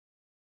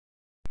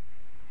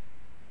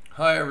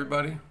Hi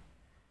everybody,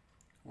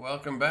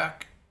 welcome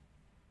back.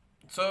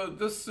 So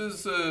this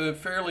is a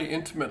fairly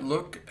intimate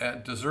look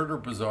at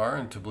Dezerter Bazaar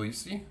in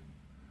Tbilisi.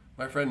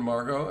 My friend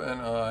Margo and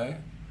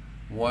I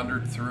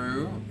wandered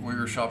through. We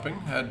were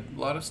shopping, had a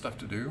lot of stuff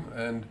to do,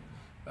 and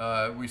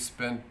we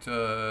spent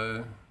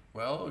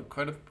well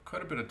quite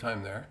a bit of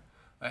time there.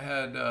 I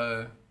had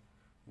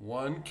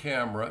one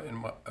camera in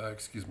my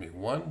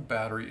one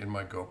battery in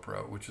my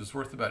GoPro, which is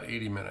worth about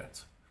 80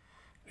 minutes.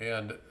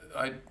 And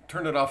I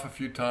turned it off a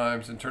few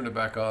times and turned it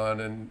back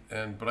on,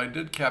 but I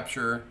did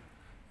capture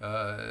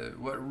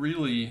what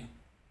really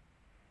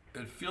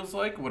it feels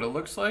like, what it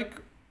looks like,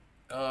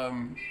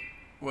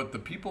 what the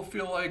people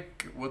feel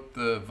like, what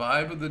the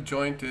vibe of the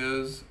joint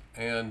is,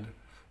 and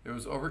it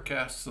was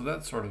overcast, so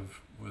that sort of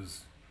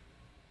was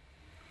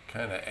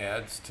kind of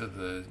adds to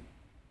the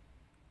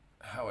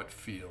how it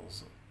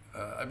feels.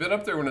 I've been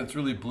up there when it's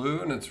really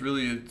blue, and it's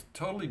really a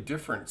totally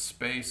different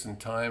space and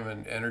time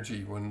and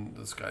energy when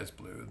the sky's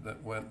blue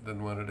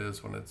than when it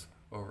is when it's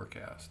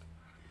overcast.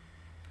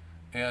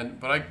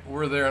 But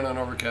we're there on an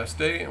overcast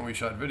day, and we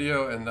shot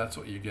video, and that's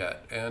what you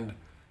get. And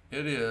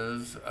it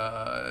is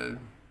an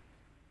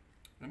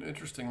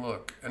interesting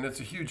look, and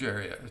it's a huge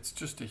area. It's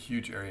just a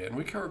huge area, and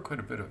we covered quite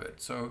a bit of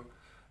it. So,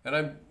 and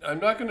I'm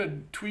not going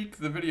to tweak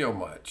the video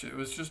much. It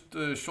was just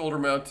a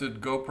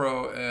shoulder-mounted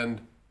GoPro,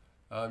 and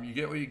you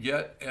get what you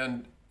get,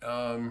 and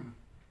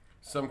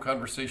some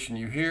conversation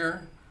you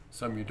hear,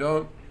 some you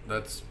don't.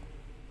 That's,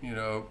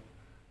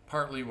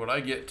 partly what I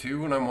get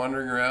to when I'm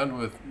wandering around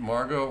with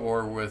Margo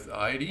or with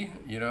Heidi.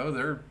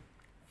 They're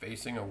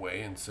facing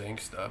away and saying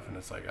stuff, and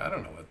it's like, I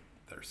don't know what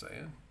they're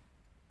saying.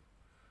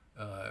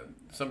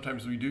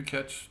 Sometimes we do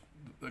catch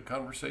the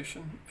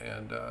conversation,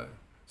 and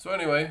so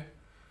anyway,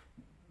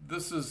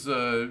 this is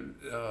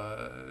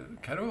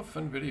kind of a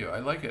fun video. I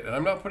like it, and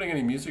I'm not putting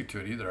any music to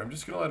it either. I'm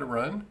just going to let it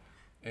run,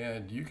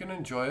 and you can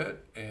enjoy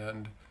it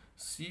and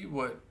see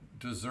what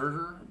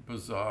Dezerter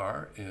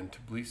Bazaar in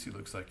Tbilisi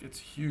looks like. It's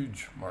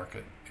huge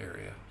market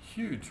area,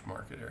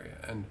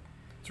 and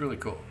it's really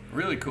cool,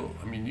 really cool.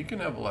 I mean, you can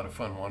have a lot of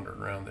fun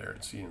wandering around there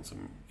and seeing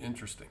some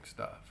interesting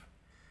stuff.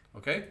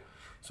 Okay,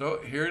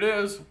 so here it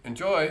is.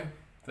 Enjoy.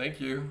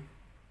 Thank you.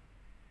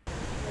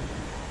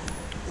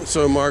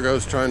 So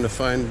Margo's trying to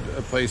find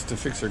a place to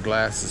fix her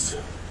glasses.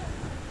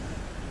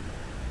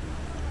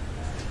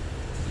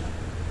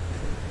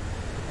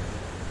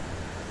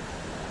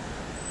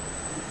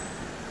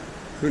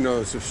 Who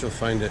knows if she'll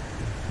find it.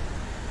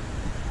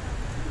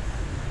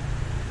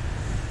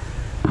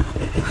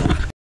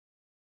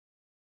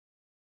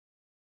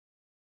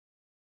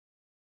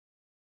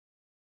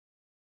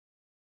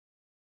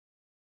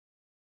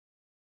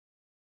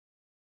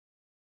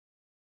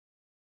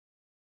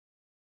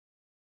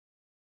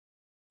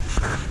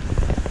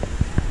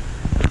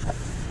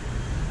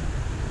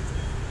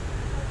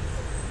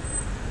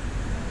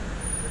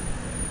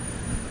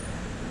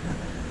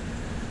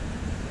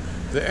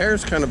 The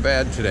air's kind of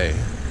bad today.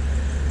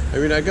 I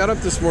mean, I got up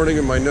this morning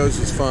and my nose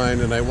was fine,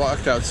 and I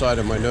walked outside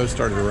and my nose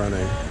started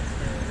running.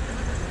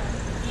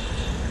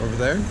 Over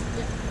there? Yeah.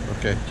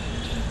 Okay.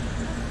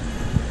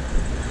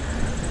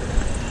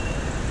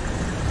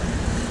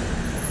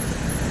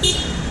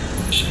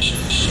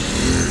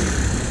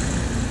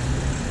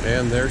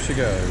 And there she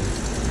goes.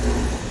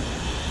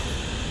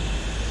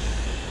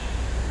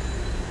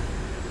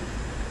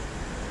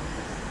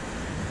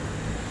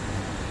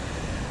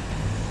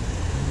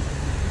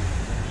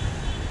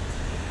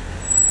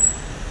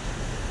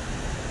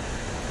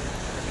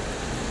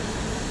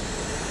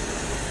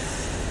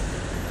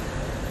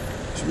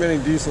 Too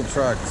many diesel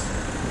trucks.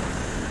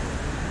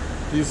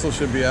 Diesel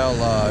should be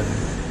outlawed.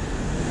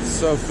 It's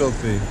so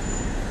filthy.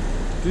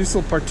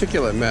 Diesel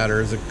particulate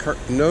matter is a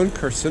known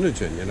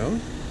carcinogen,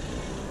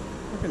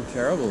 Fucking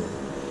terrible.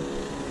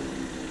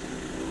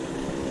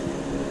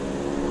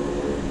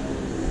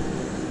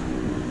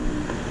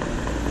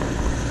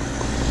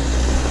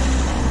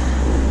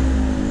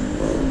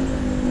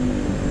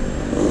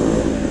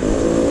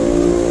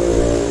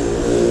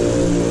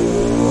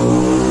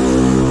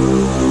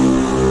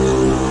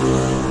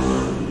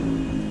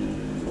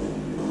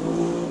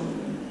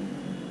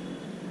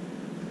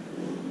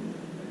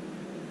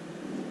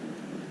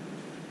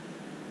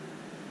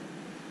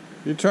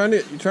 You trying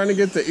to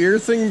get the ear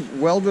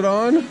thing welded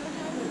on? And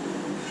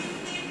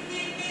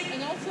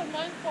also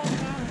mine fall down.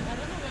 I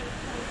don't know where it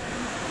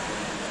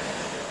fell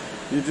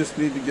down. You just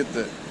need to get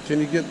can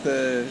you get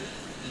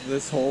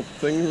this whole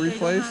thing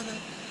replaced?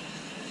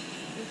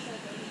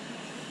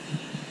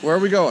 Where are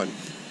we going?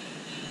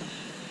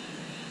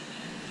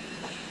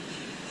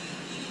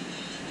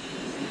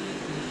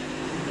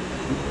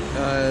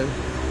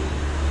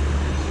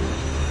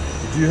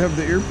 Do you have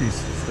the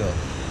earpiece still?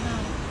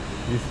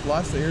 You've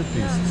lost the earpiece,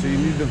 yeah. So you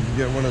need to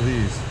get one of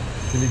these.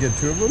 Can you get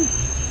two of them?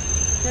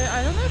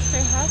 I don't know if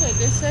they have it.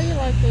 They say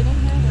they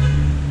don't have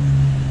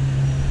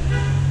it.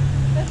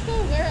 Let's go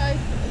where I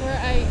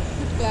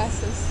put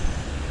glasses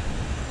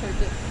for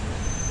this.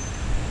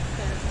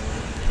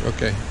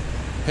 Okay.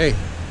 Hey.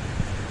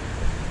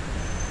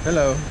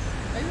 Hello.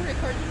 Are you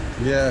recording?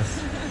 Yes.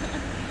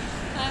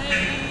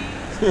 Hi.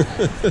 I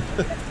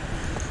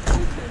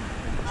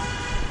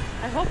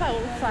hope I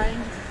will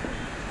find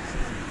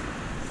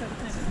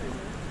something for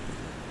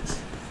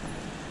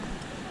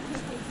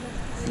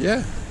you.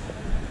 Yeah.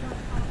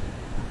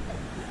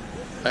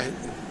 We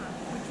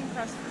can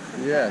cross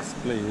the Yes,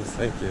 please.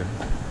 Thank you.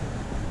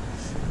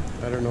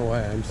 I don't know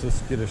why I'm so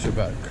skittish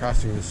about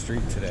crossing the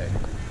street today.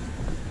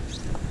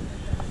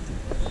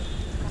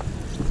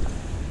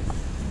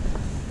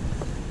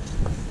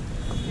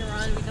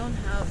 We don't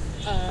have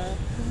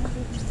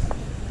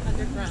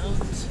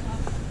underground.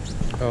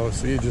 Oh,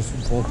 so you just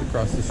won't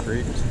across the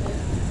street?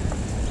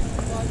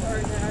 Well, or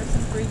there are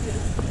some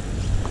bridges.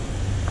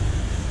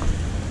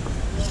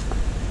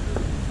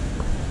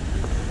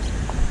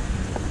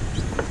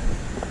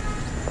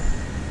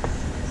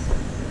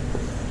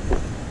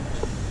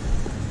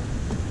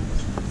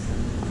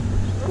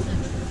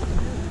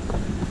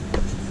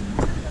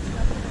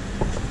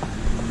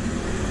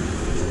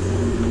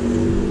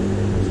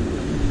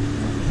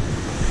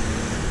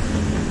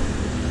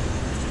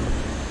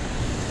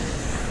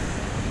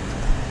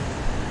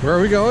 Where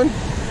are we going?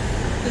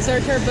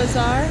 Dezerter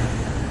Bazaar.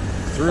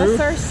 Through? But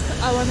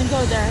first, I want to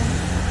go there.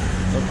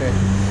 Okay.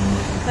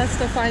 That's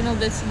the final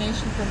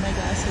destination for my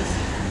glasses.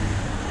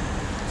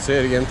 Say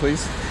it again,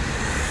 please.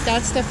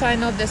 That's the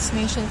final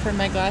destination for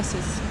my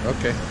glasses.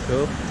 Okay,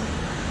 cool.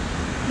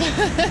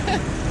 Okay.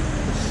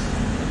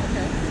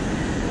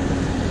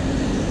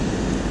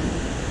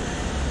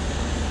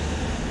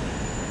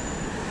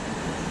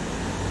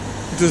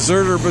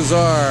 Dezerter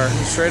Bazaar,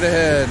 straight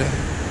ahead.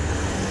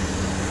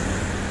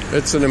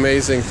 It's an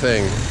amazing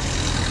thing.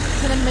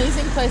 It's an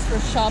amazing place for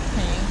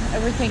shopping.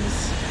 Everything's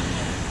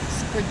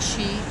super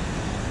cheap,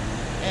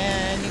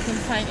 and you can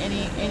find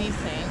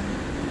anything.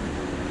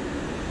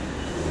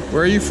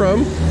 Where are you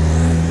from?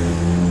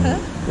 Huh?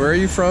 Where are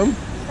you from?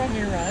 From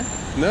Iran.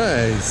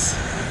 Nice.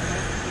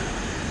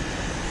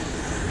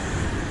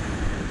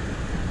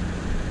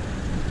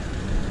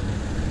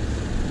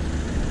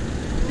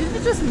 Did we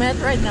just met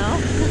right now?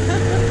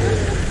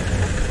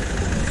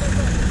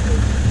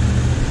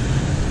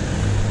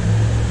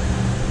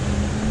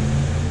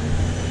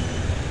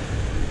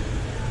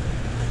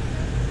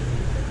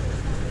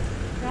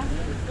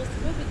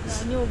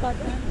 I knew about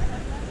that.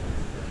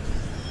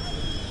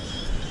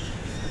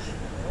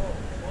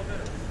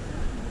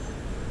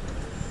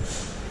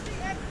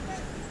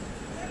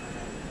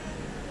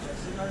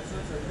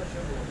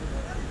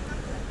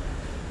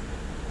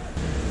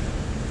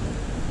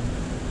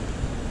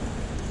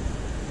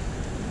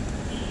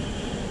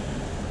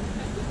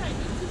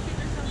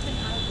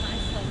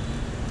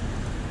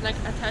 Like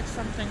attach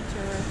something to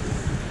it.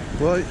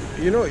 Well,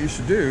 you know what you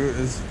should do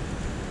is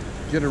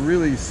get a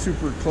really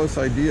super close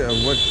idea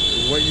of what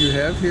you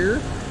have here,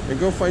 and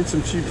go find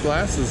some cheap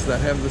glasses that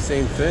have the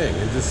same thing,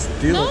 and just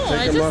steal it,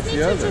 take them off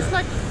the other. No, I just need to just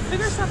like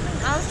figure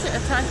something out to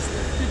attach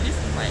to this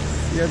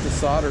place. You have to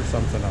solder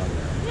something on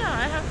there. Yeah,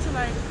 I have to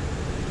like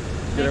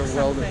Get make it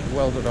something.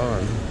 welded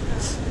on.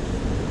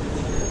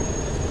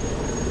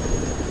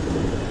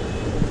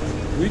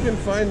 We can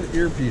find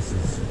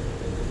earpieces.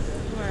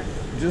 Where?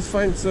 Just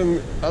find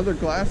some other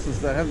glasses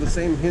that have the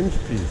same hinge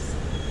piece.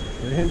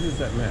 The hinges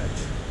that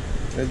match.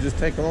 And just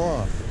take them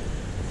off.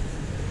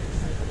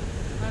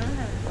 I don't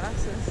have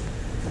glasses.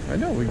 I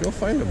know, we go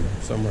find them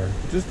somewhere.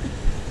 Just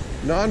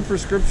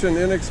non-prescription,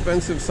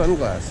 inexpensive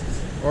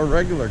sunglasses. Or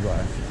regular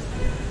glasses.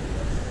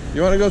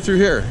 You want to go through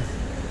here?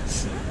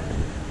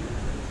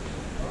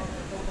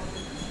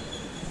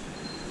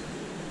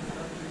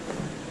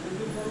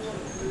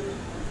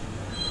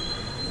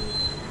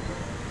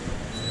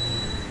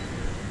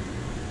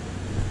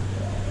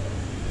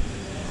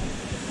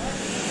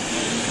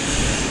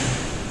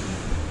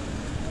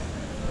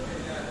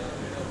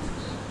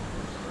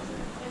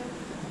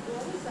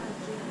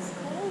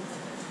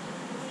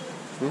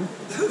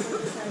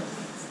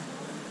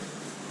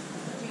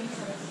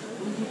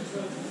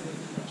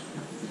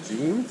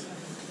 Jeans?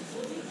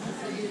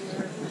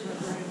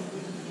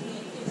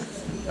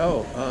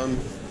 Oh,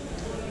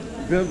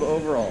 bib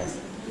overalls.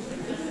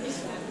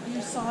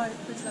 You saw it,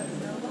 please let me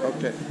know.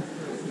 Okay.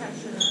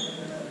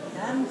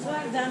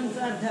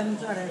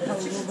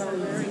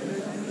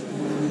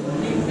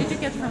 Did you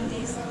get from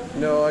these?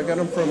 No, I got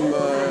them from,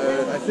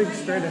 I think,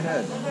 straight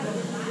ahead.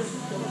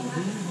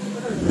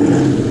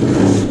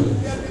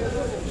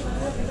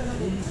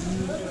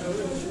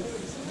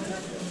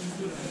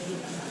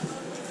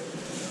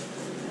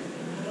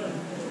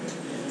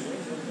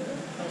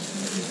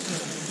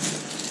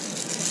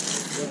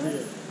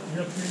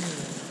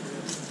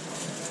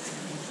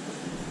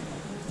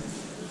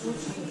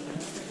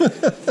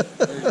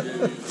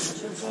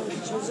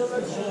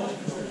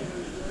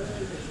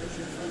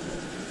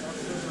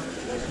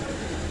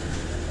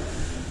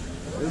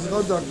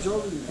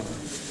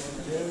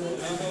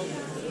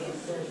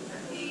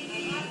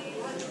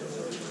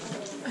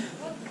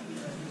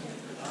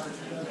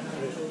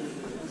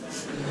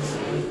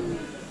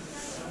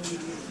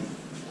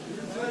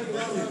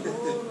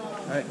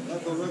 Right.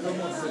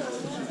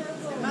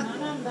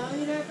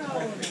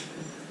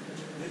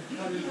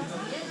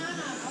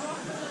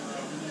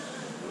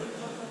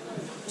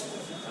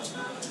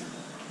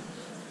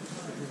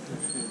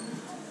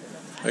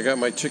 I got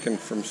my chicken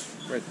from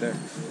right there.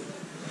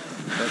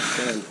 That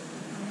stand.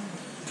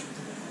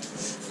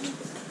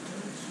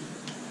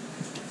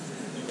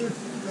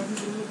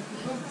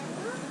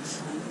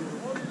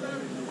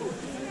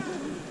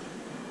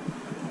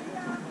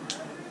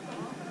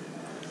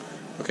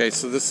 Okay,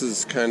 so this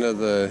is kind of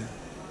the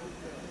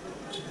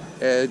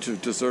edge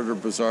of Dezerter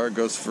Bazaar. It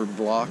goes for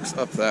blocks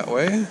up that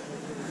way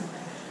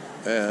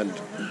and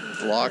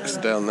blocks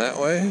down that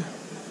way.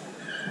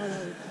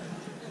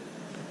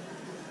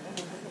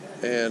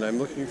 And I'm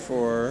looking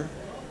for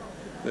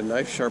the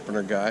knife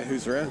sharpener guy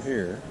who's around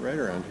here, right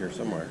around here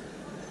somewhere.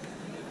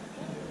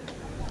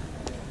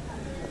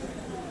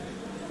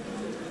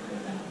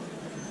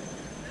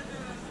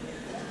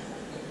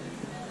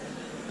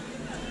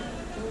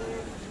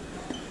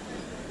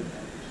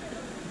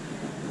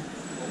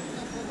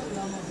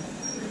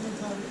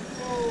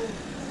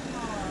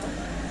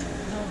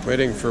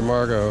 Waiting for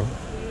Margo.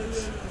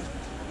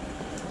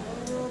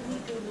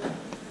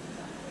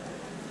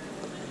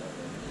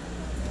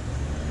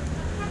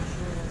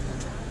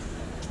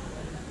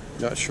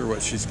 Not sure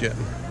what she's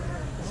getting.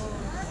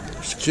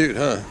 She's cute,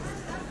 huh?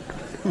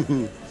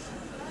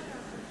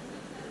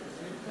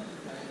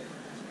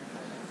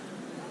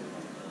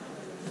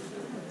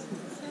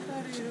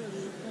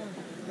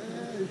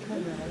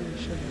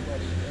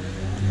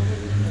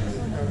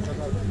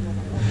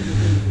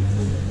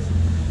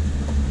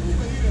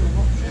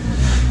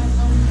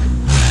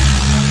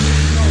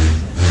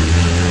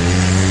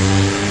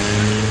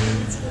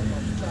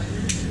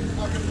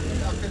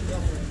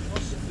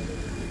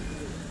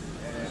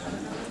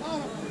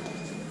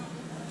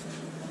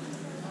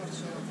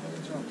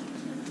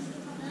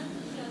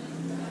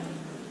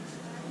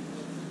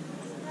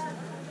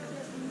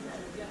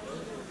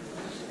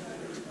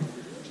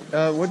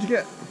 What'd you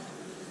get?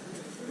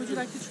 Would you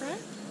like to try?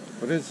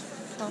 What is?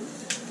 Plum.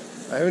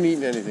 I haven't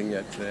eaten anything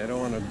yet today. I don't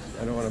want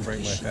to break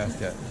my fast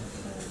yet.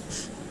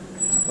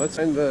 Let's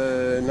find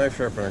the knife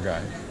sharpener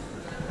guy,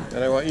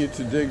 and I want you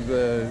to dig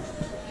the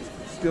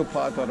steel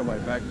pot out of my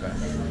backpack.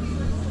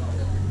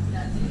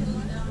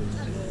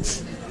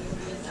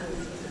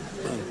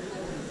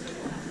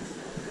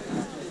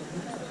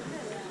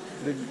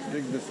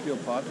 Dig the steel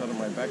pot out of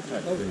my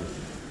backpack, please.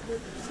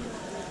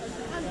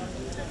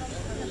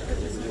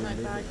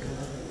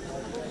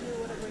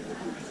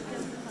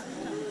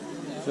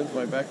 Since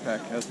my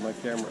backpack has my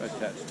camera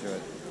attached to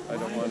it, I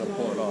don't want to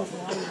pull it off.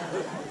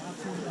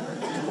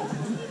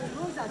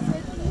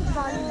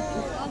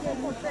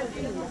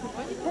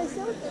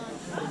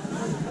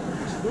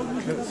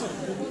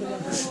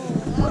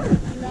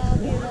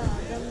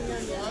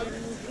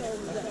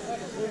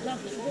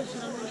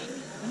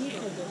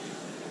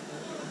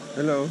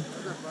 Hello.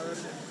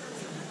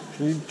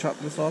 Can you chop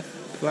this off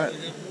flat?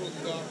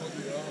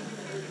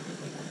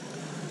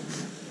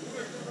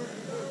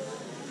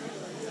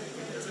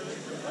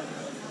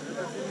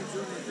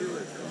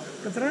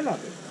 Katrina.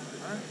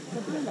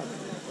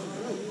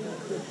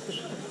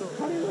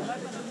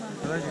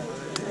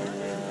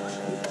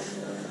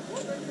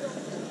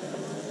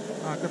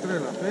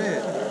 Katrina.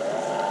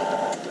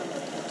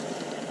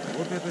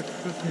 Вот это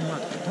кто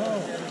снимает?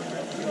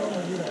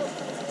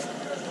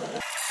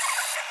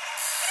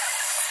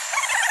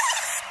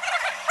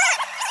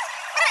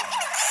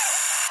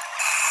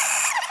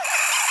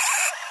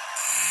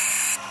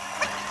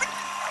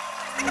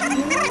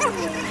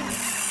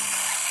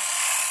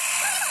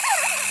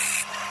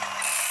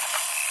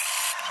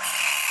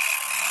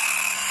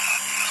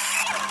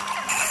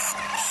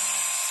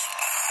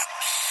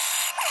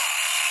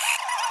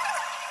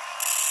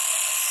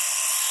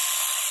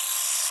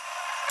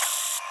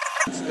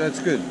 That's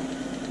good.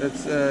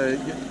 That's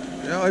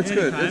no, it's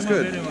good. It's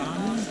good.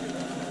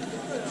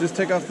 Just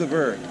take off the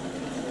burr.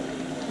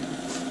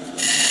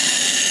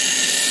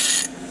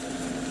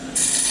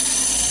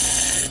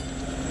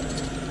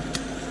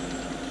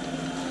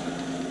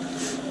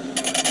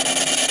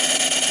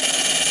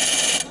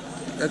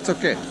 That's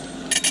okay.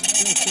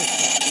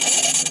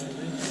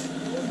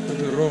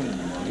 Wrong.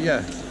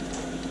 Yeah.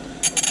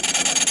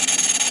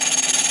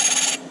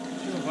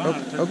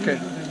 Okay.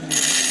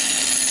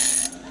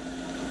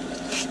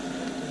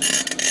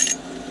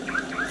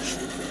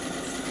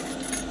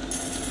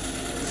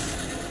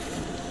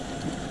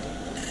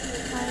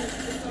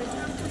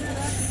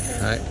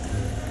 Hi.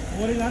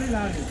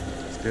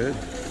 It's good.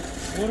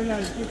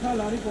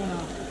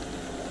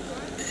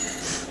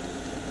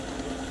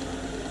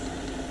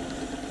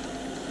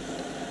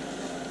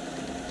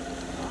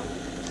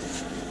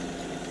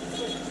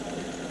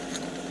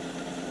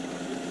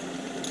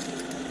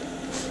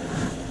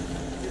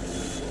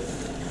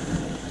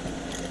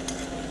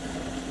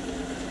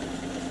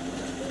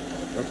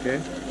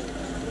 Okay.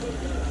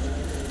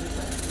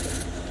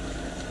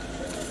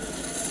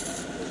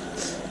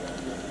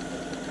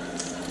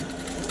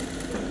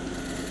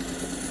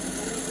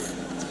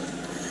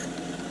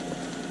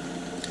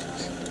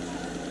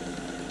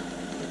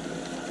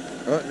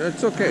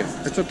 It's okay.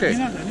 It's okay.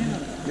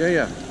 Yeah,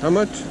 yeah. How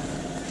much?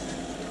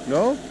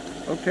 No?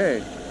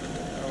 Okay.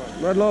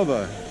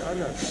 Madlova.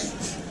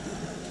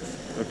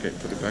 Okay,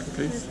 put it back,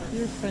 please.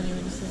 You're funny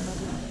when you say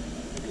mother.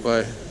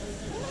 Bye.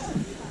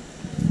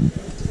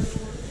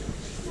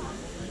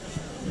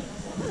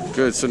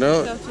 Good, so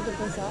Go to the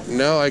bazaar.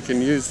 now I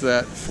can use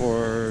that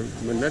for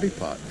my neti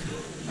pot.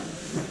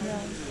 Yeah.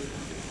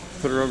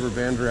 Put a rubber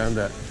band around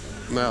that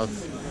mouth,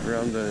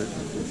 around the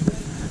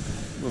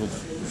little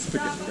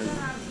spigot thing.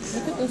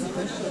 Look at those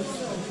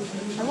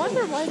fishes. I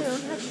wonder why they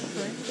don't have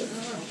shrimp.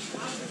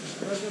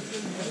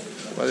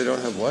 Why they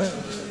don't have what?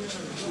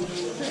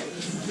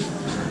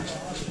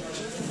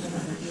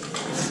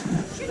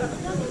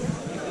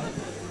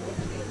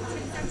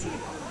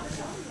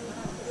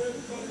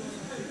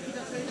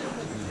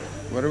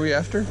 What are we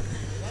after?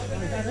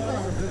 I don't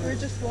know. We're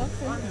just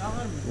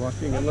walking.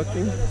 Walking and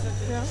looking?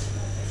 Yeah.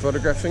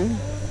 Photographing?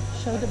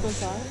 Show the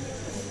bazaar.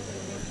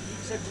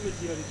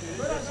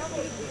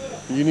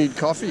 You need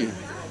coffee.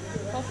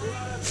 Coffee?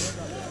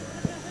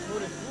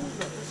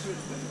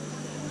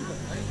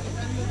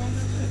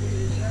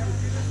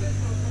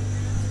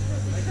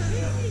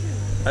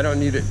 I don't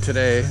need it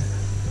today.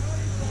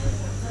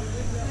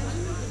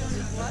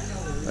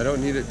 I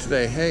don't need it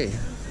today. Hey.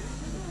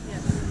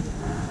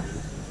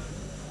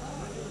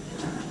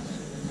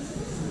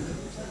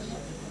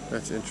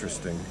 That's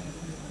interesting.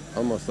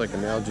 Almost like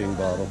an Nalgene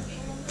bottle.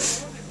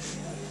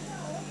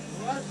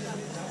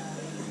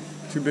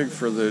 Too big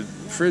for the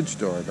fridge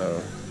door,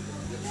 though.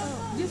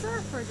 Oh, these are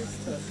for the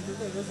steam.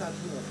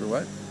 For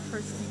what?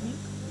 For steaming?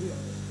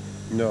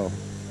 No.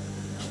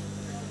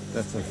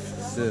 That's a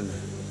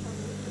sieve.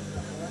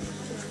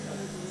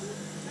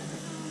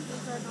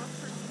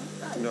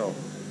 No.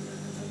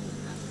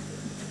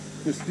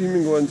 The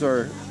steaming ones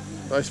are,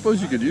 I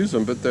suppose you could use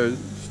them, but the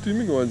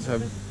steaming ones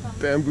have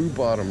bamboo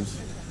bottoms.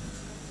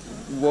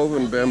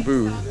 Woven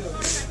bamboo.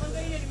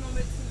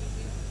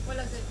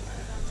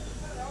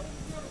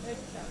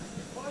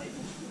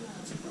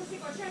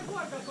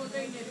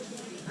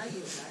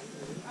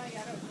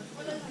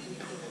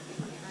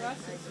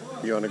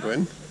 You want to go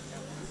in?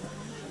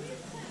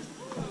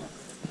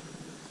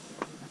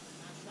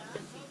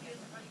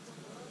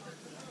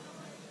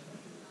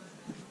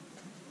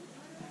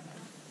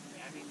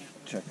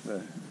 Check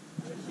the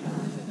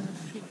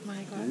Treat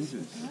my glasses.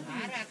 lenses.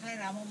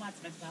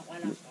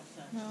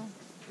 No,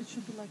 it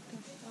should be like this.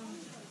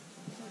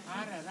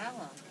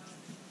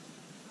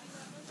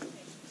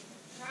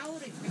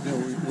 No,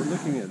 we're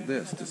looking at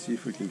this to see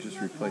if we can just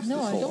replace No,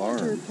 this I whole don't arm. want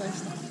to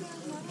replace that.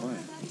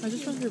 Why? I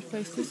just want to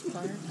replace this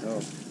part. No.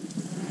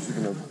 Just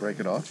gonna break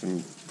it off,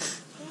 and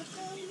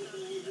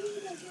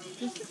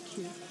This is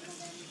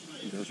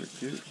cute. those are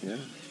cute, yeah.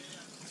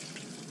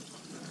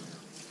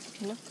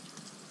 Look.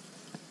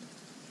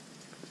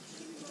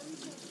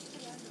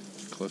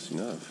 Close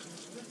enough.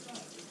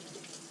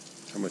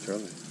 How much are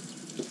they?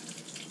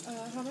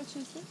 How much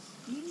is this?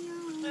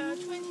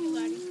 20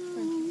 lari.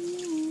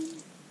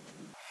 20.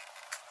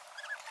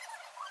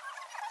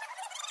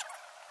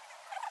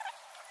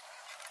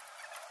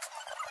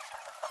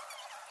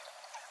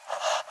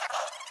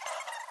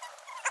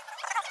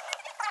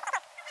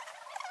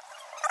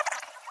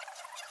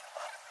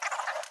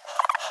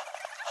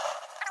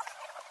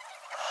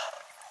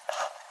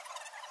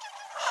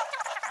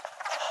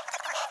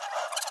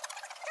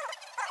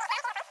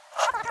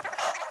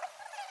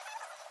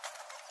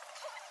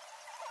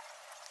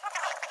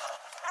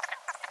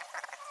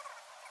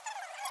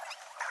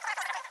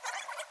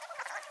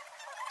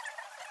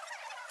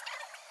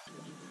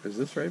 Is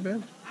this right,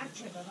 Ben?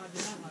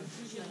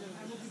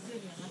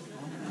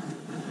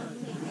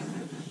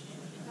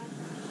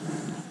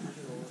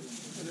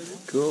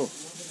 Cool.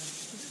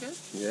 It's good?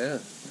 Yeah.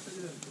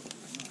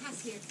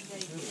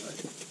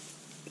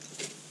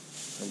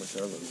 How much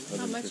are those?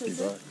 How much is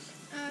it?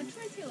 $150.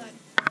 20 lari.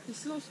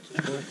 This is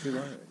They're not too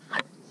large.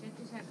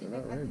 They're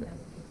not very bad.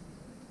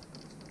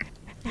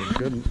 They're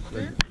good.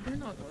 They're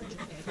not gorgeous,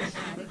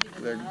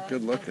 They're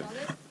good looking.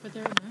 but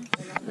they're nice.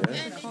 Yeah. And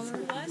it's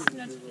glass,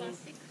 not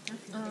plastic.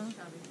 It's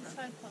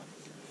 5 pounds.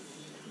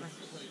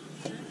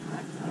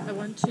 I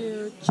want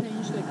to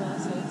change the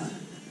glasses.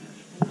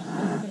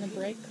 Are they gonna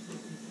break?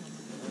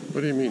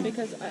 What do you mean?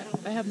 Because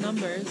I have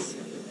numbers.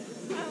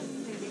 I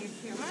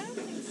don't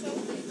think so.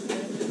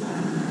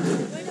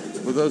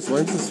 Will those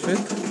lenses fit?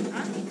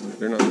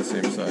 They're not the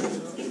same size.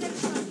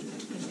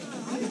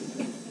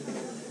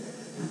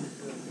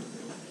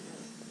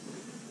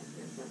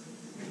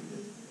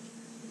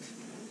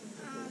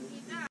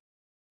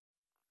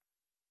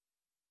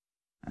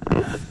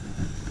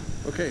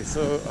 Okay,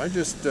 so I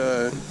just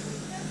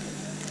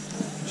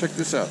check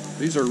this out.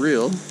 These are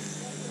real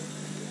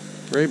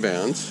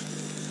Ray-Bans,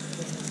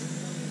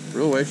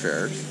 real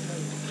Wayfarers.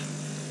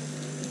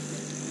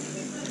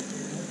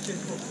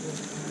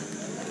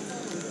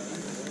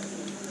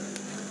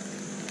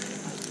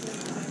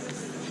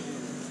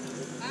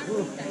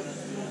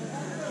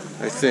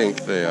 I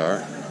think they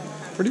are.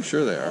 Pretty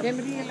sure they are.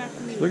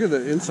 Look at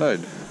the inside.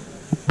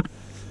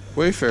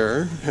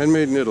 Wayfarer,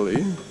 handmade in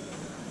Italy.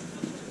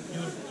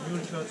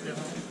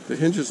 The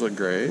hinges look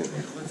great.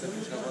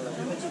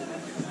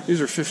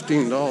 These are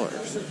 $15.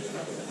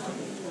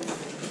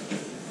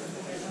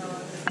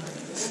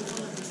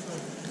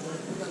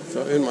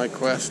 So in my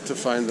quest to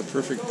find the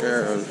perfect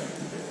pair of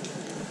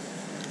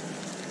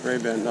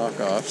Ray-Ban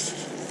knockoffs,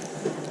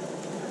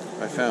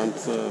 I found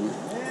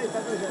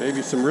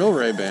maybe some real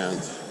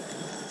Ray-Bans.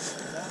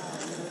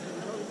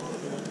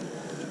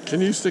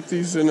 Can you stick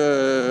these in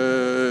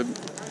a...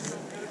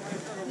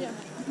 Yeah.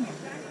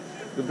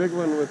 The big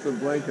one with the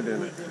blanket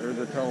in it, or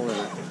the towel in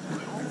it?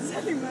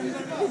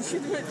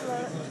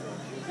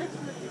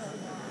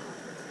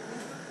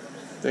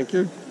 Thank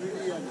you.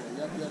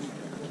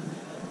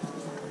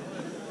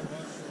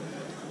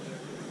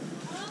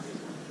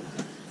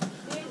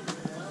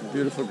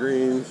 Beautiful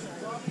greens.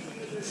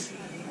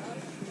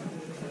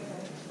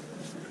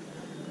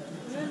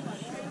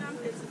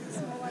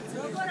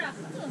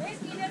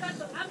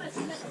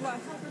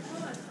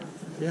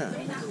 Yeah.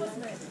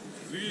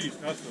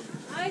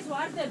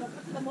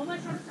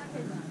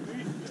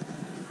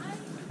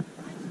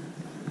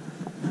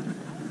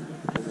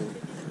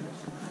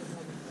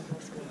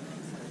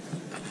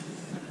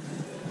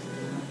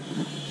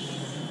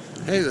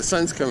 Hey, the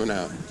sun's coming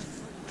out.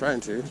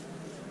 Trying to.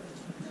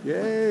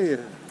 Yay!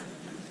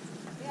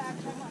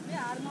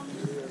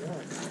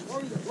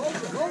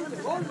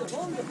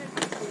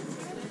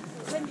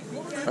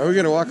 Are we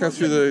going to walk up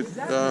through the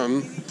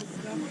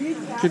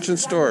kitchen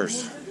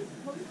stores?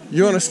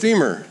 You want a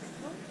steamer?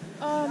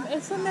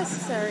 It's not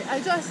necessary.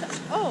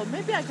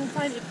 Maybe I can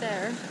find it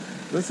there.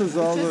 This is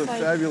all the like,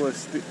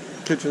 fabulous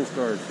kitchen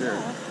stores here.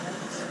 Yeah.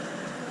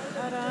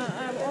 But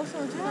I also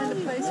want to find a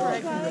place where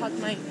I can cut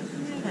my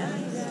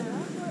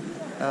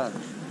hands.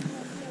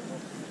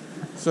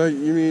 So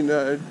you mean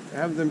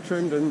have them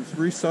trimmed and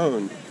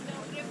resewn?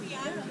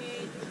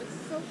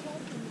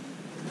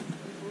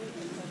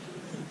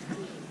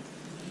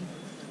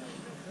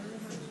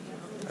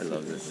 I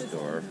love this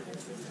store.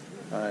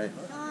 Hi.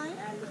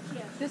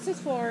 This is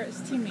for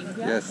steaming,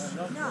 yeah? Yes.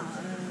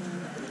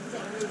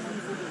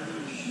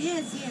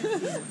 Yes.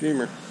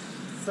 Steamer.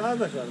 How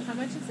much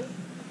is it?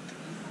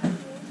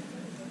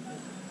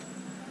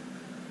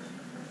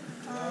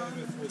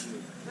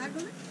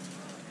 Margo,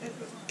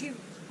 give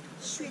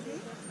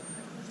sweetie,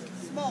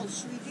 small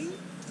sweetie,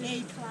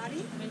 nail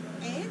clary,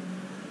 and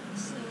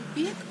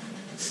big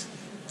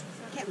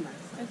camera.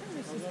 I think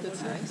this is good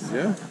size.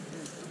 Yeah.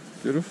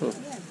 Beautiful.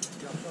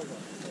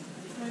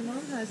 My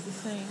mom has the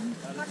same.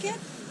 Pocket?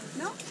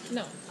 No?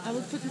 No, I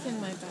will put it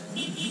in my bag.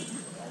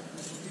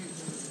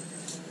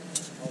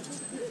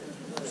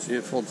 See,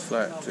 it folds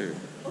flat too.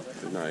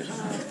 It's nice.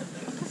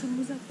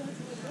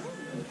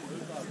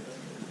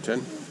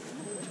 10?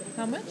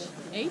 How much?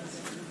 8?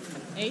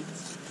 8?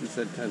 She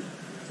said 10.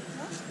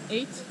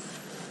 8?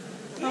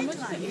 How much?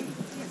 8?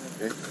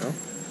 Okay, oh.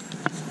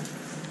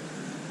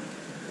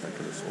 I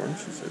could have sworn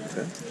she said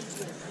 10.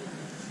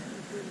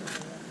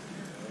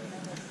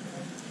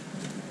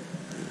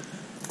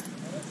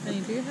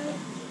 And do you have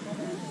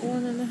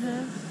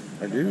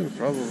 1.5? I do,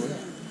 probably.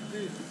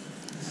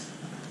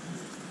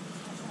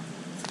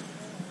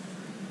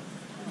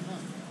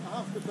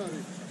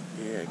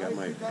 Yeah, I got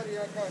my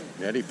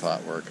neti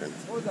pot working.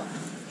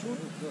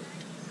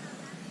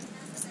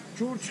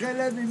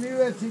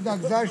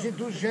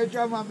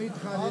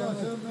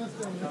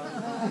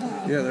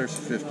 Yeah, there's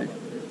 50.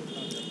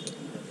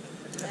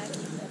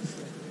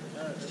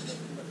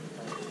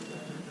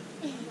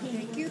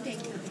 Thank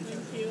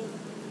you.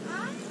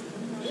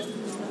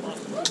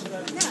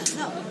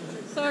 No.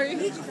 Sorry.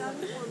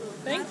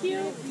 Thank you.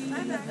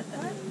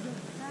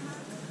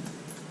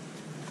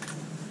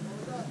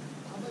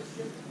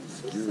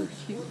 So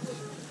cute.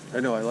 I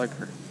know, I like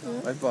her.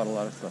 I've bought a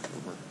lot of stuff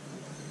from her.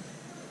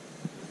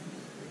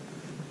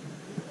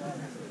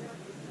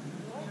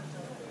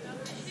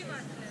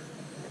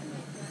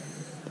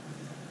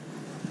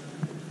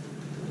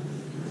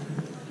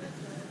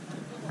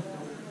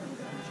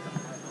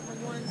 The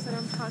ones that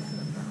I'm talking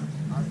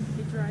about.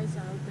 It dries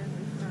out and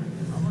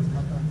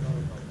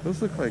it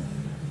Those look like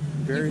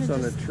berries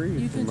on a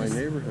tree from my just-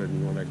 neighborhood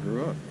and when I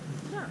grew up.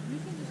 Yeah, you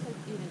can just like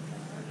eat it.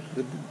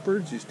 The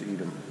birds used to eat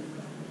them.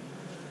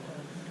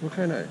 What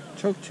kind of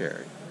choke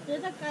cherry?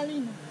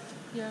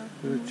 Yeah.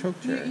 The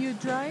choke cherry. You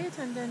dry it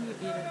and then you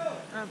eat it.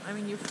 I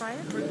mean, you fry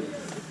it or you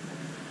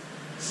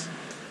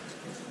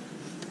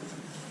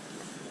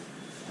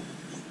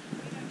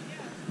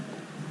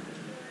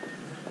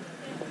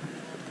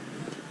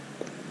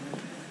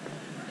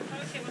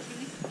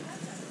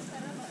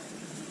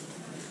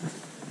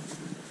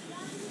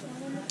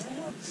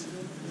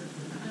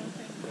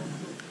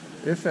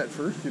If at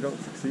first you don't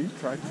succeed,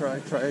 try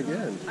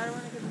again. I don't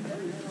want to get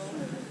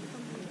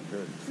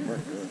Good, smart,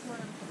 good.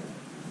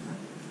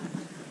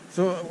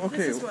 So, okay.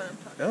 This is what I'm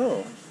talking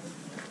Oh.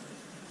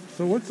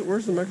 So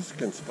where's the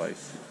Mexican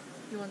spice?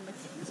 You want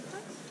Mexican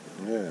spice?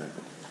 Yeah.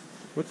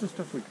 What's the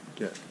stuff we could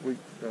get?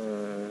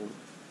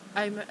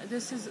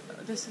 This is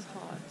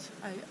hot.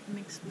 I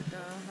mix with the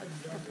hot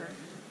pepper.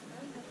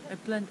 I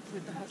blend it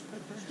with the hot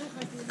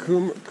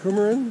pepper.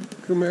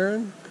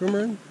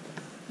 Cumin?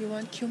 You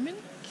want cumin?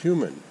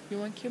 Cumin. You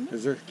want cumin?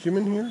 Is there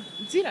cumin here?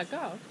 Zira,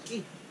 go.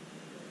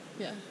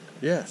 Yeah.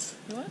 Yes.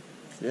 You want?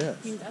 Yes.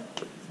 Mira.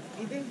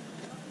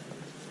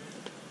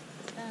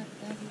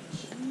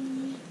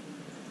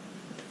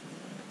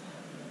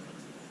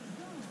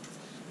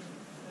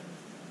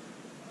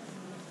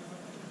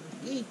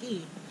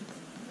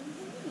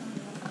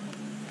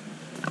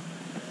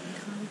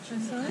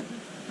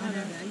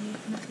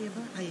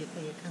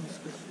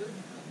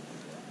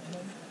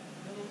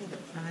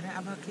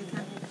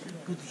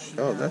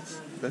 Oh, that's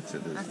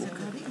it, isn't it?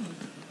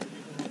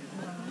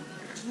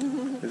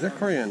 Is that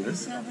coriander?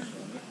 No.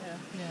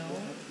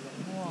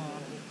 Wow.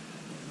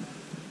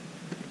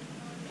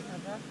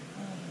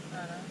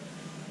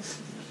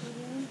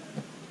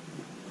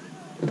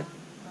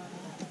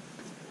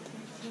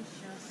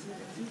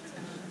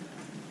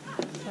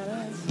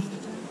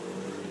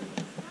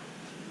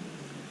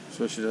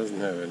 So she doesn't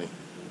have any.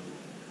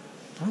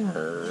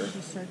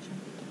 She's searching.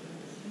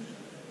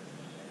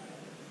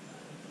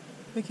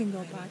 We can go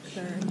back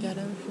there and get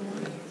him if you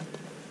want.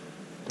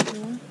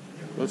 You want?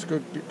 Let's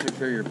go take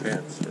care of your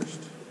pants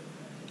first.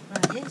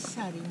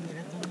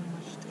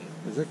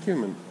 Is that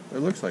cumin? It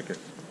looks like it.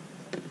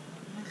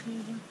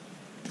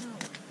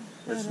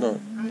 It's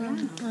not.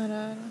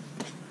 No.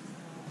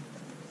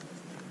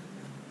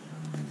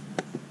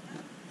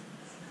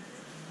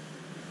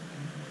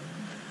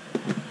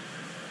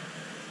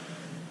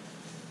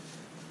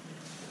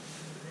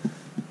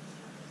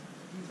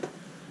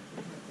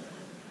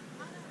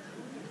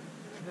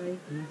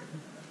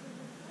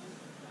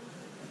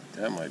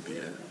 That might be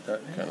it.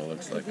 That kind of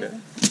looks like it.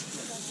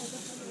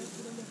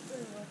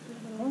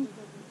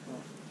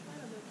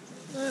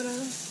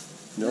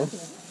 No?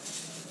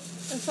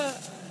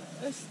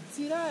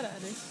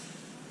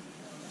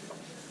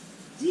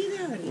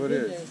 What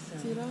is?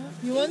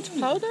 You want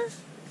powder?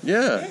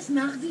 Yeah.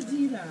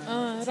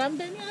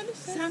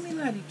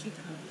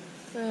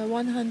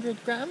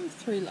 100 grams,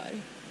 3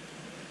 lari.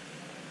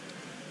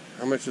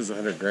 How much is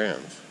 100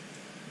 grams?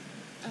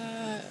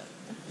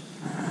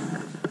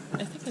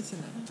 I think it's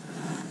enough.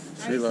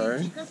 3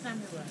 lari?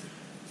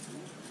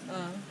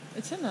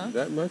 It's enough.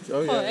 That much?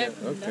 Oh, yeah. Yeah.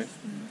 Okay.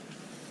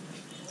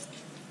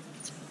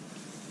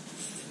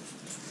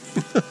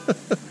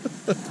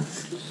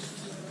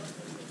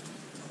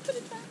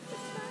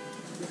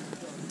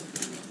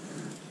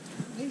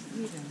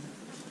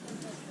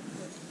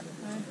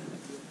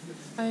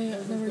 I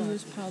never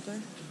use powder.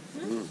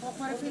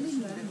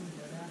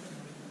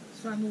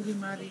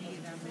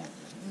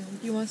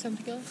 Do you want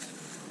something else?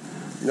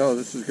 No,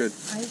 this is good.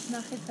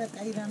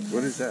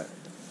 What is that?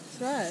 It's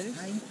red.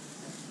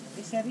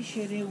 It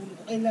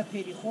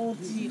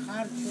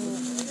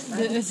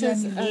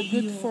says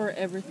good for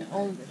everything,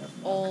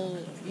 all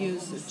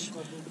usage.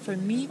 For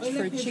meat,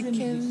 for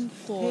chicken,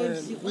 for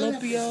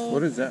lopio.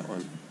 What is that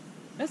one?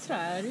 It's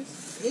red.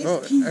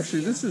 Oh,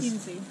 actually, this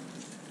is...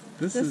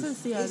 This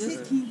is yeah.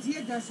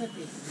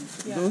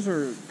 Those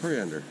are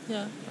coriander.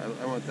 Yeah.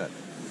 I want that.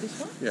 This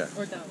one? Yeah.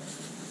 Or that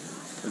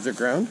one? Is it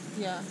ground?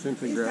 Yeah. Same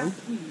thing ground?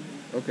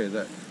 Okay,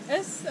 that.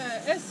 It's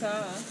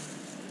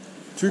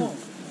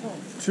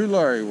 2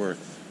 lari worth.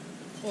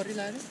 4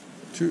 lari?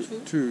 2.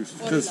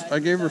 Because I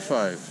gave her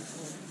 5.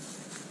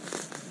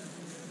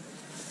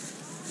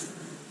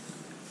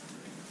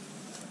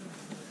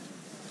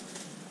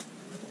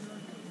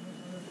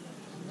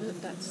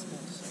 That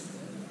smells so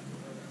good.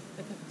 I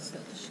think it's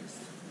delicious.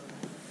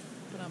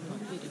 But I'm not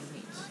eating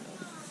meat, so.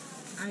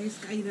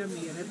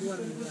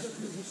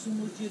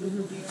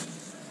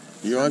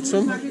 You want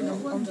some?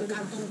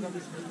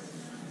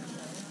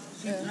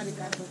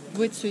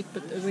 With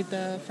with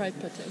the fried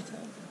potato.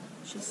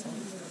 She's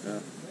saying. Yeah.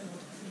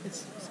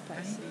 It's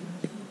spicy.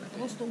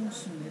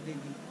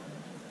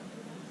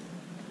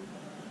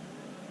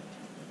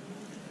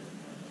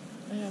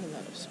 I have a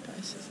lot of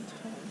spices at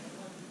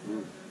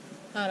home.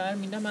 Alright,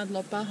 mina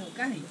madlopa.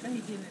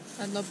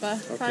 Madlopa.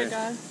 Bye, Okay.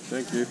 guys.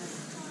 Thank you.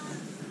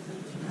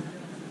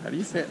 How do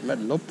you say it?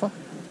 Madlopa?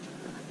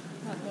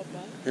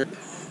 Madlopa. Here.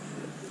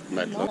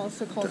 Mom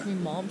also calls me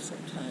mom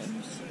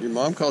sometimes. Your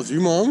mom calls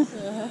you mom?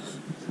 Yeah.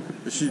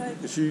 Is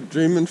she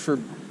dreaming for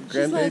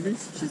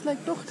grandbabies? She's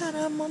like,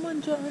 Dochtara, Mama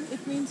John.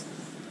 It means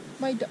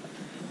my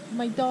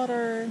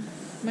daughter,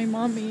 my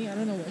mommy. I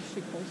don't know what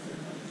she calls me.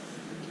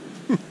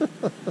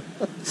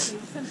 Sometimes she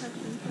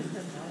calls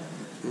her mom.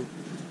 She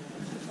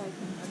calls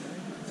me mother.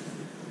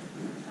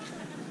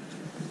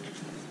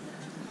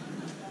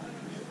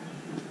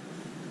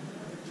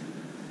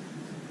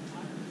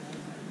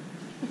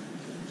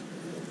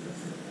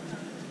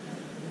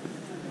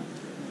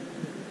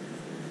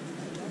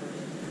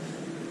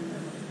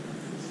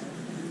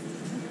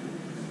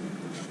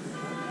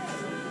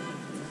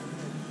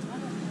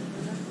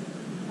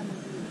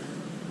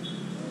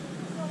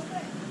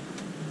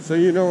 So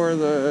you know where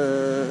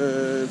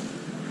the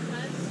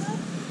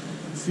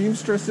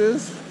seamstress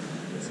is?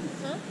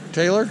 Huh?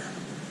 Taylor?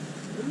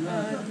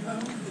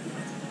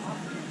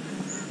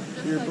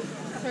 Just You're like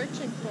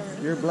searching for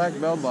it. Your black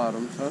bell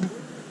bottoms, huh?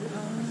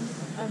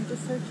 I'm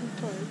just searching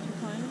for it to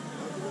find.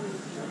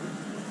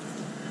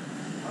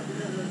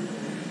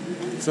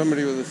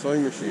 Somebody with a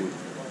sewing machine.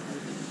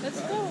 Let's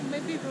go.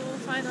 Maybe we will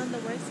find on the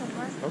way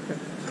somewhere. Okay.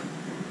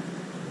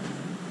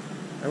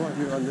 I want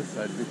you on this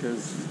side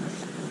because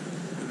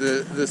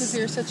Because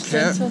you're such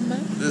gentleman.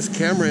 This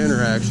camera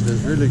interaction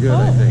is really good,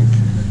 I Oh. think.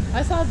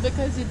 I thought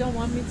because you don't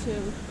want me to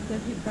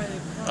get hit by the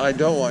car. I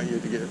don't want you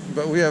to get,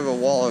 but we have a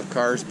wall of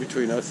cars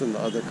between us and the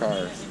other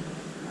cars.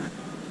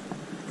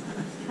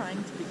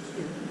 Trying to be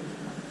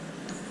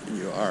cute.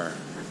 You are.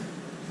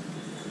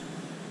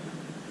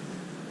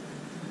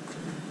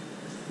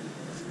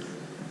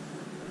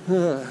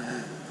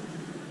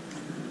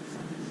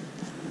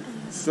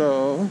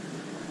 So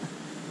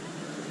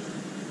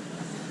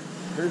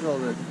here's all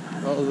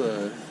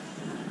the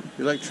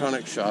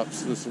electronic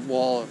shops. This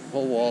whole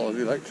wall of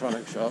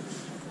electronic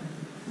shops.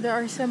 There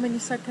are so many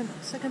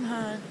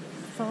second-hand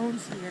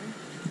phones here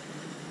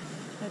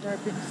that are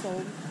being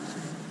sold.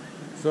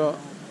 So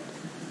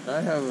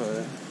I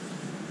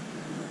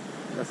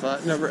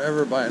thought never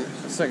ever buy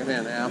a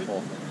second-hand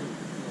Apple,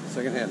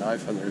 second-hand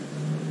iPhone.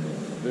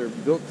 They're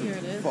built Here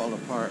it to is. fall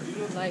apart.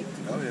 Like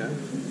Oh yeah.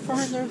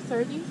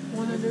 430,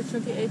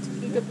 128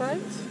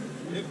 gigabytes.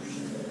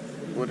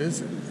 What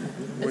is it?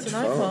 It's Which an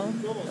phone?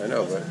 iPhone. I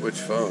know, but which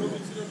phone?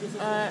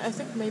 I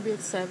think maybe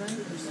it's 7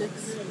 or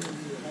 6.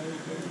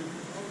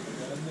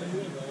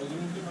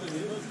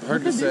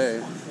 Hard to Look at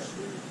say.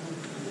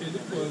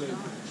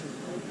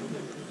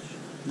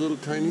 Little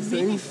tiny Mini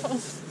thing,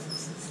 phone.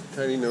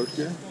 tiny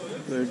Nokia,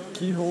 the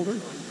key holder.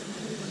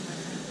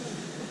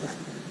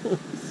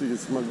 So you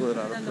smuggle it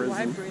out of And the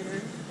prison.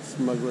 vibrator.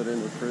 Smuggle it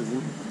into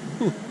prison.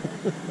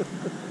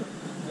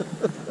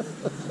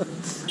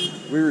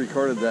 We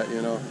recorded that,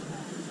 you know.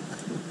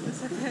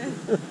 It's okay.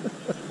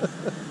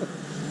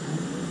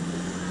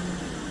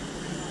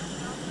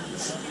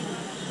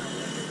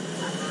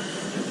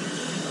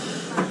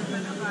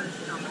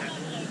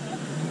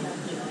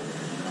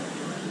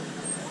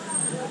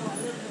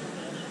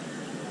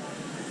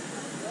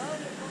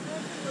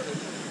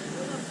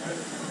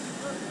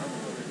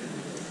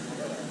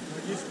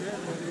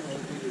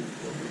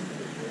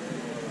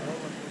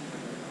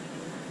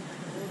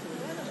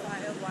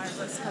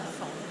 Wireless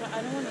headphone, but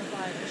I don't want to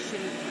buy a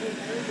shitty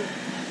good.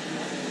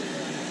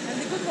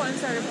 And the good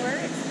ones are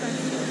very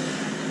expensive.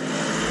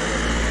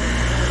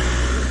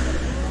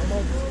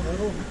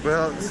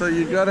 Well, so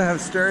you got to have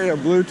stereo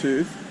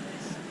Bluetooth.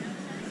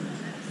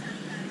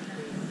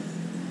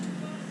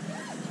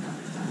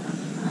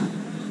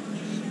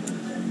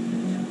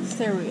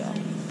 Stereo.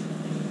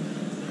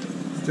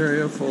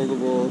 Stereo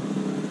foldable.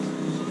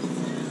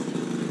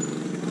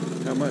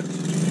 How much? I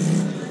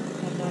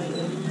have no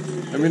idea.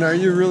 I mean, are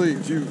you really,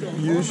 do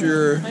you use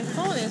your My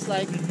phone is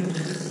like my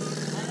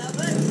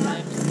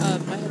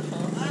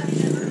headphone.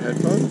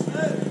 headphones?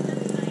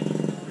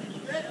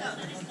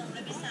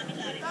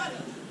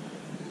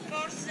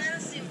 For sale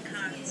SIM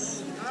cards.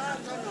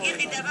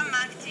 იყიდება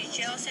მაგთი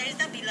შეოსელის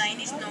და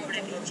ბილაინის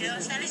ნომრები.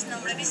 შეოსელის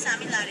ნომრები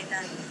 3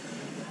 ლარიდან.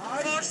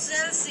 For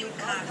sale SIM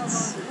cards.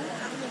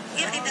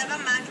 იყიდება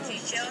მაგთი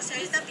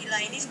შეოსელის და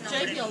ბილაინის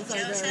ნომრები.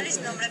 შეოსელის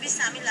ნომრები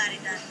 3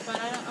 ლარიდან. But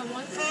I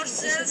want For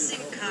sale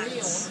SIM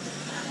cards.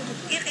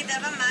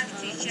 იყიდება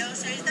მაგთი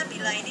შეოსელის და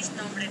ბილაინის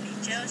ნომრები.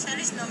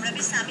 შეოსელის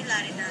ნომრები 3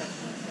 ლარიდან.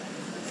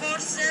 For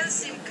sale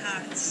SIM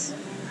cards.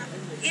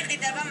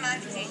 იყიდება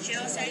მაგთი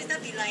შეოსელის და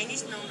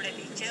ბილაინის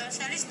ნომრები.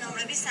 შეოსელის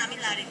ნომრები 3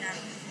 ლარიდან.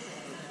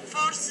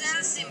 For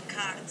sale SIM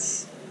cards.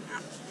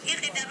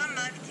 იყიდება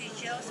მაგთი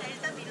შეოსელის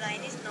და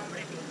ბილაინის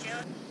ნომრები.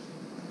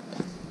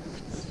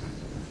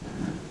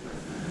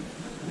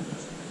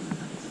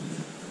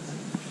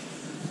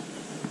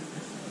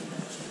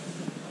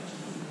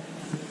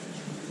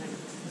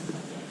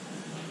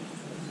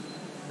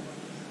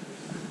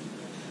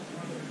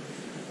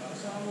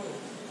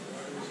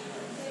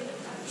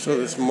 So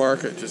this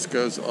market just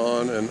goes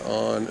on and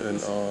on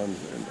and on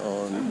and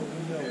on.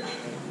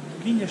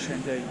 Linie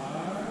scendei.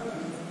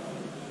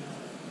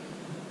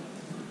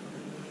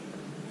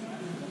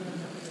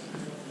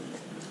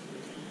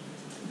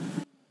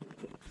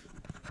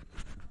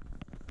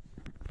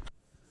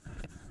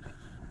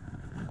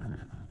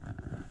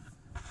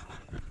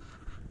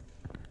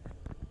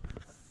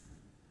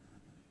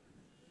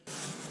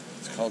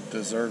 It's called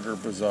Dezerter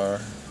Bazaar.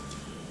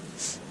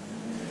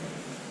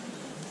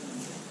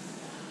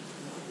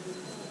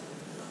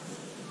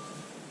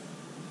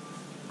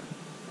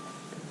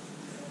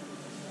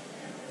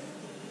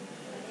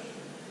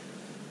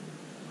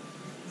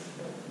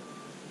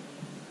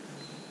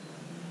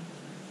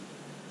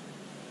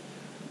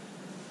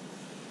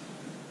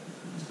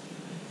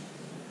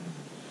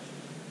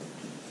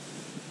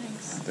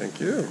 Thanks. Thank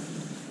you.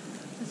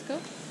 Let's go.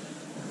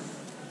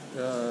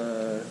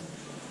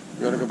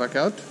 You want to go back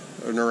out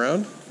and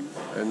around?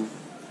 And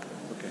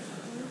okay.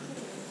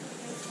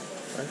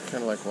 I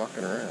kind of like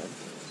walking around.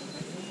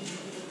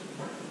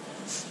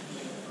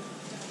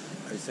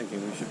 I was thinking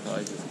we should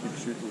probably just keep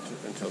shooting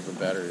until the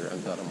battery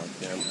runs out of my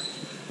camera.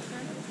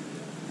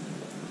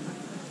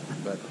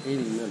 About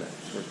 80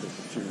 minutes worth of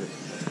shooting.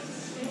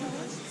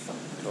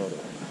 Total.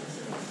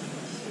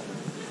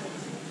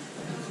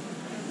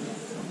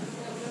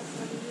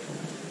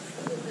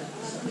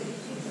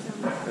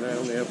 And I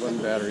only have one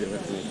battery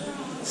with me.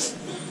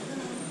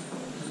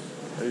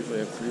 I usually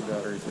have 3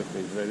 batteries with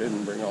me, but I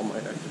didn't bring all my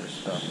extra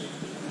stuff.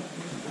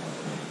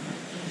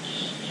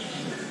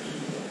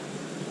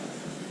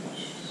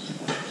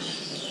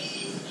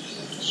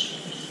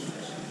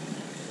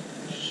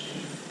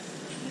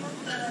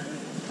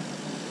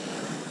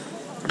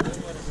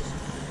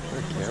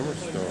 The camera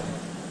store.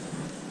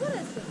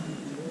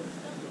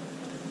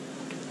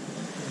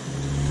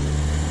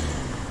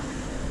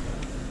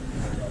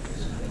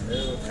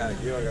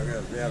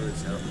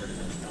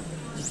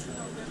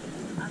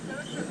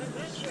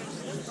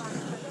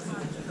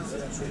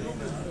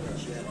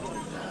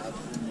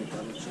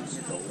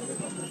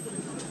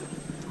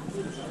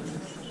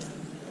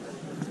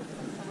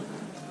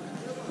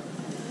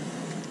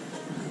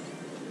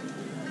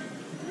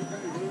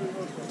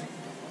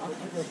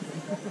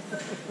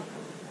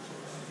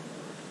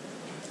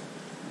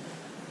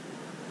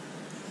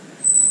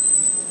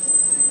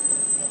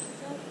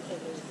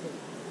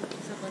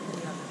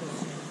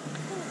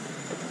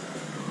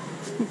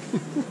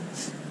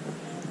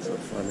 So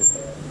funny.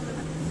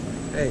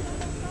 Hey.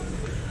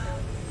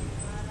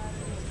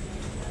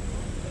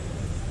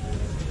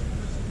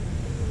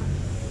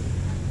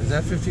 Is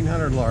that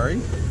 1500 Lari?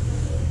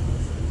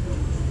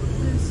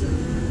 This is,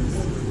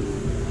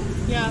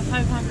 yeah,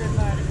 500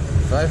 baht.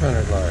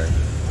 500 Lari.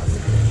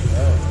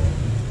 Oh.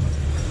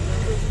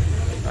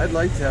 I'd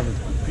like to have a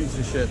piece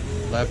of shit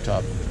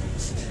laptop.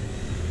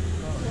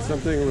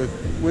 Something with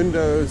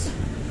Windows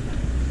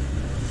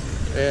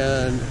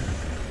and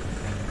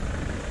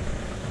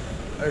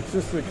it's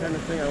just the kind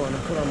of thing I want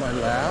to put on my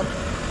lap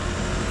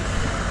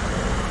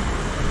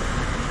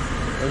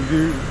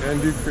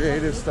and do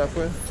creative stuff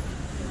with.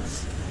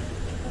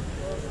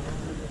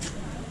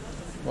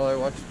 While I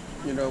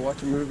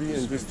watch a movie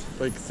and just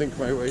like think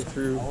my way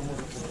through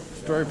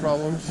story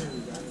problems.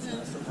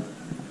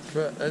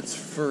 But it's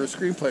for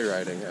screenplay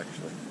writing,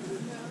 actually.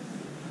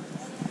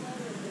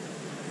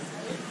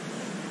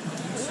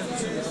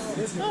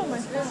 Oh my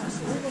god.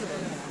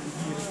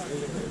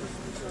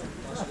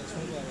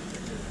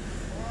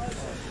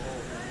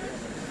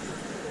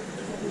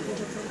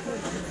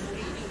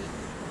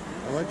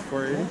 How much?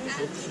 480?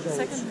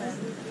 Second hand.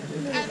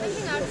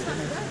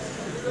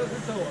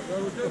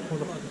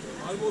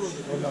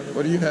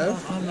 What do you have?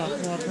 I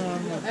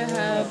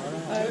have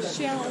a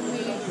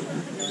Xiaomi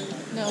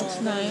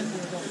Note 9.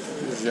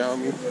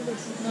 Xiaomi.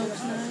 Note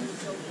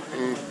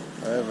 9.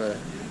 I have a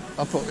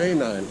Oppo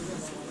A9.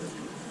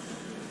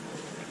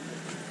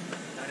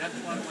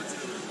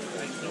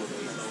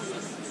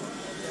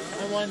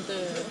 I want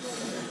the...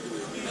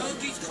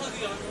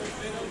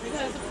 It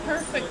has a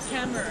perfect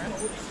camera.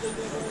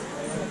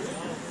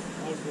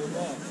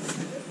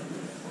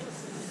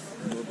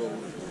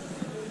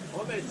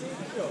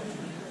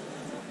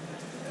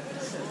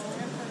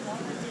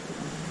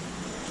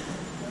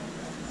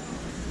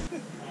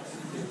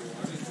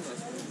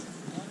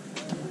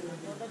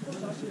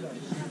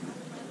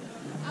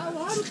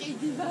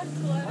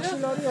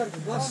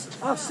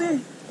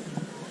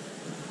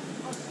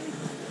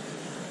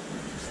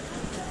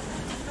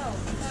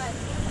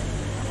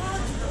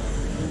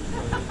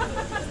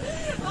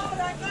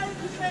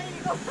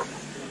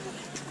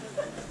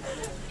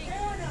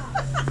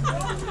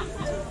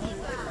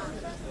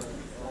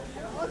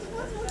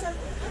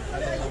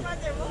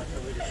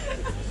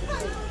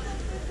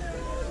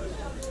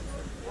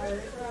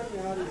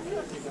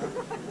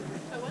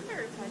 I wonder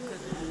if I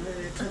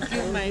could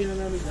do my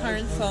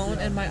current phone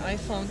and my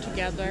iPhone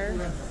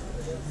together,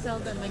 sell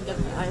them and get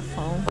the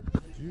iPhone.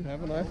 Do you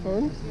have an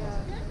iPhone?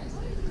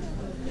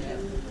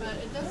 But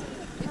it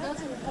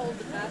doesn't hold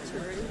the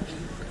battery.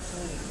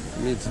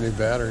 It needs a new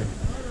battery.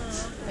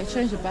 I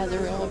changed the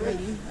battery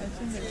already. I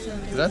think it's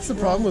in That's the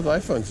problem with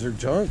iPhones. They're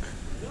junk.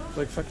 It's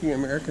like fucking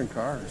American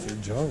cars. They're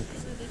junk.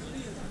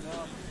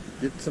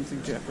 Get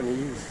something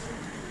Japanese.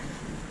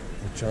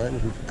 Or China,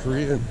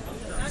 Korean,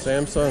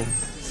 Samsung.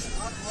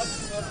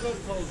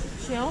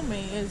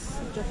 Xiaomi is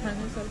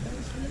Japanese, I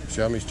think.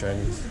 Xiaomi's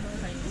Chinese.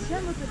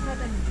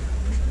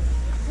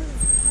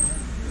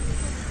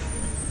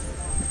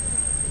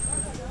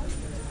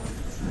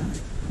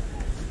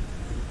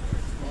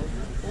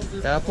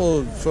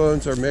 Apple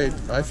phones are made,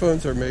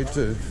 iPhones are made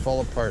to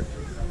fall apart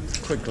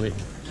quickly.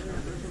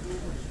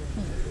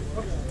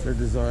 They're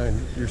designed.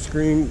 Your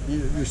screen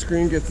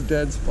gets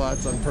dead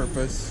spots on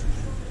purpose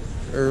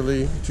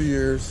early, 2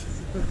 years,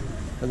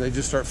 and they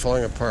just start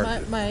falling apart.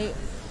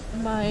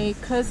 My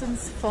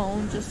cousin's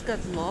phone just got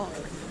locked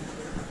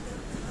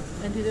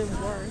and didn't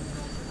work.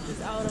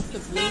 Just out of the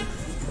blue.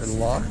 And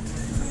locked?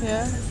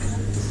 Yeah.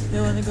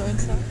 You want to go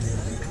inside?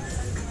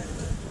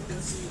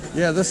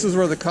 Yeah, this is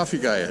where the coffee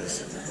guy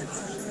is,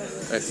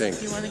 I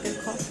think. You want to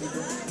get coffee?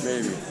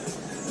 Maybe.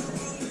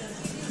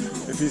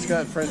 If he's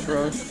got French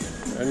roast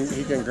and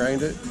he can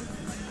grind it,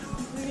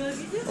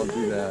 I'll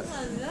do that.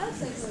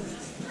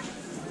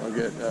 I'll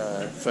get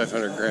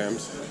 500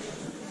 grams.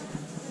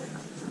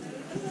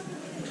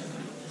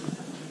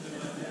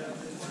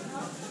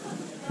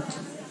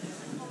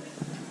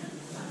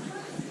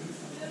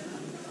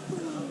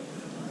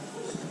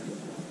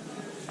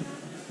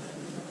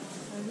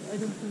 I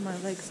don't feel my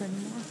legs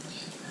anymore.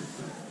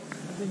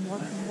 been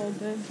working all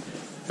day.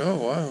 Oh,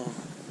 wow.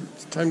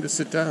 It's time to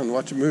sit down,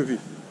 watch a movie.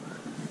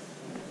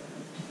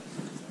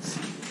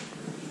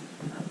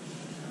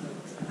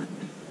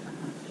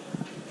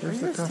 Where's Are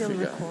the you coffee still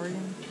guy?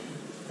 recording?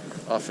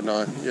 Off and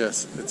on.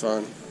 Yes, it's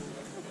on.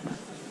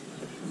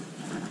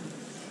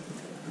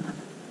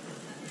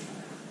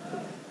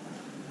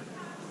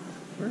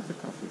 Where's the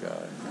coffee guy?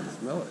 I can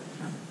smell it.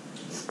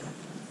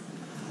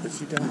 Is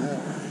he down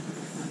there?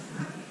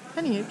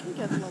 Honey, you can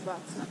get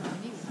Lavazza from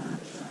anyone.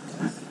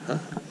 Huh?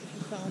 If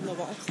you found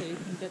Lavazza, you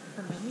can get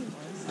from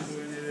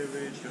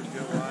anyone.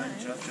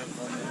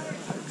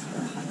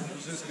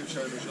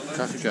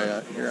 Coffee guy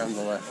out here on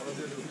the left.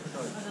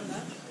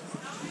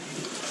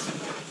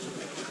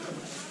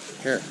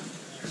 Here.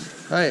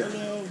 Hi.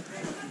 Hello.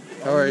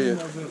 How are you?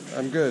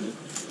 I'm good.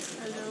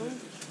 Hello.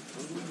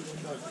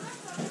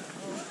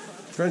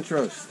 French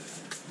roast.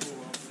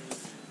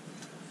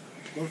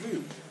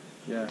 Coffee?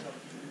 Yeah.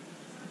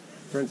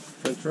 French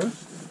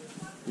roast?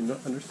 You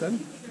not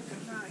understand?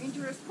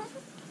 Endorse coffee,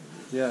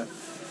 Yeah.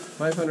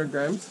 500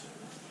 grams.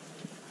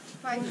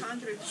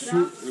 500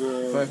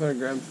 grams. 500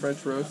 grams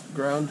French roast,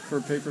 ground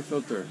for paper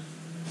filter.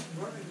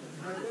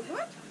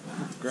 What?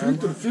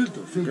 Ground,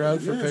 Filter.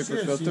 ground for Yes, paper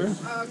yes, filter.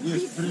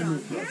 yes. Big premium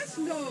ground. class. Yes,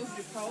 no,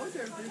 the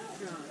powder, big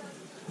ground.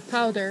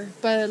 Powder,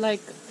 but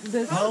like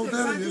this.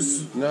 Powder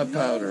is... Not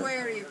powder. No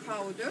very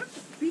powder,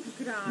 big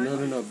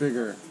ground. No,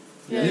 bigger.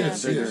 Yeah,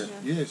 Yes, bigger.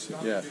 yes.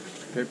 Yeah,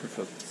 paper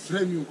filter.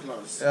 Premium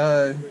class.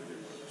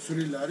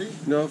 Surilari.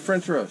 No,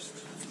 French roast.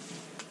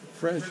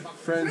 French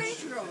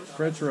French roast.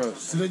 French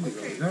roast. Okay,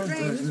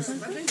 French roast.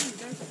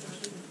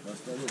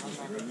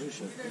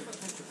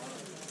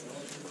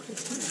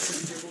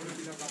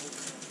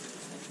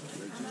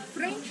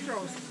 French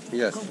roast.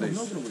 Yes, please.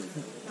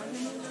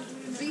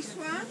 This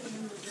one,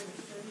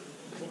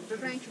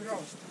 French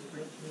roast.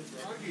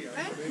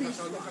 And this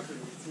one.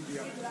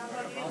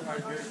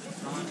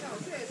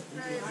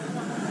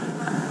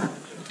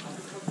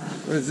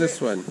 What is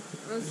this one?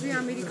 The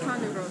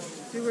Americano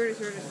roast. The very,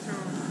 very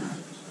strong.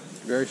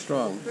 Very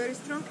strong. Very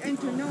strong.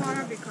 And no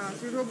Arabica,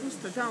 the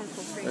Robusta down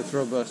coffee. That's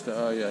Robusta.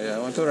 Oh, yeah. I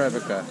want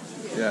Arabica.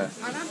 Yeah.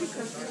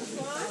 Arabica this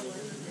one.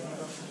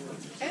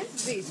 And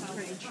this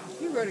French.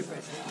 The very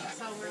best.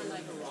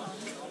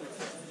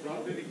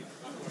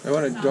 I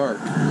want it dark.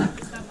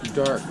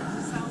 Dark.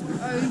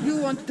 You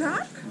want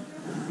dark?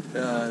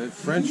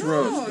 French No,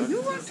 roast.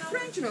 you want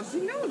French roast.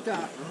 No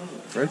dark.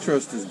 French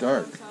roast is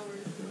dark.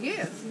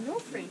 Yes, no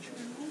French.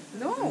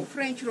 No,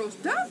 French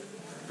roast dark.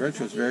 French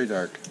roast very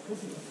dark.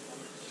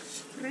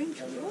 French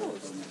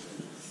roast.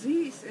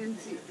 This and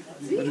the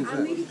What is that?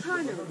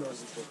 Americano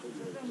roast.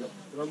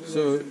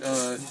 So,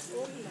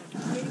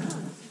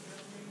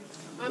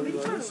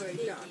 Americano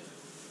very dark.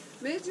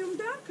 Medium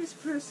dark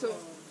espresso.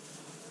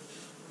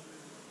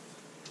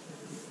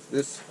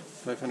 this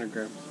 500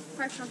 grams.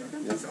 500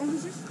 grams. That's only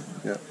this.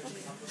 Yeah.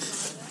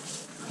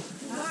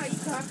 Light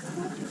dark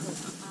coffee.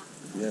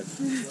 Yes.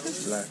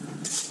 Black.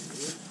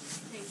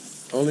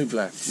 Only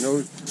black.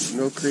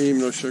 No cream,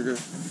 no sugar.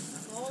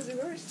 Oh, they're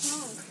very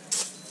strong.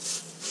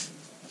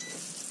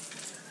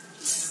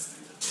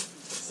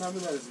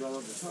 Samila is one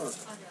of the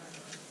first.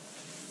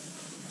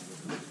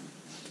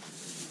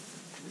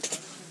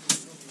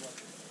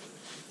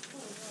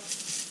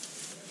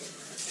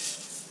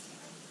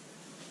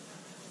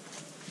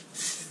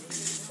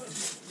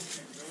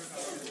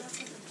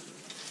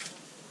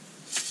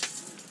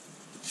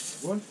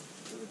 What?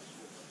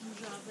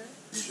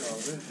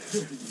 Java.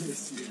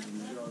 Yes,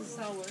 Java.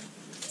 Sour.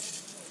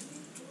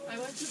 I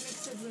want to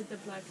mix it with the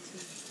black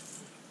tea.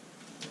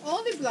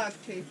 Only black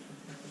tea.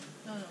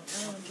 No, I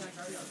don't want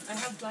black tea. I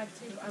have black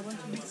tea. I want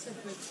to mix it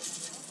with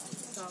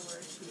sour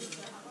tea.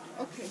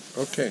 Okay.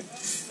 Okay.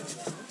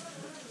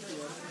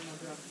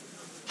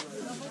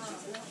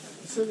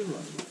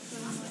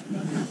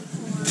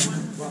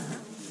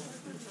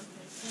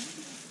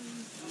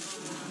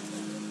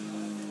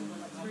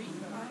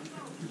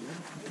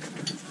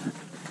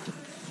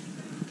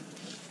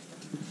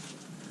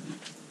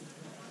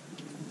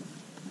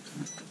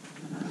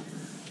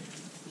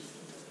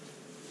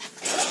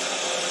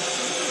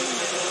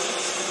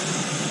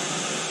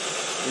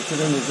 Put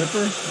it in the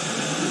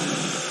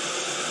zipper.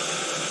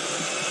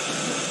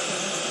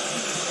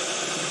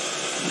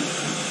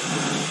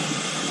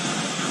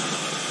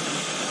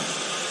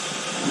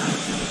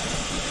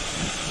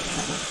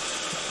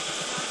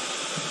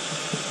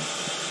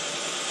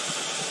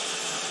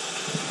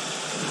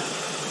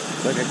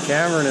 It's like a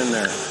cavern in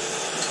there.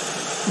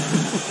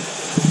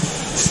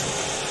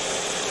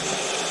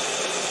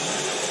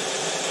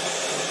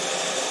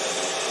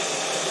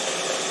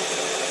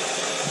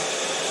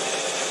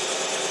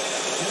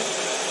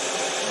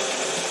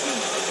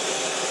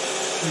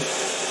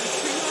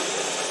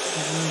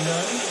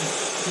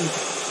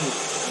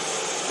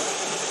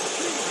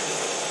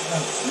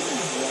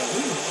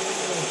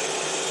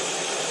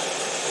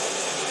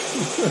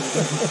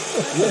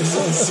 Yes,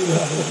 I see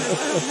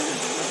that.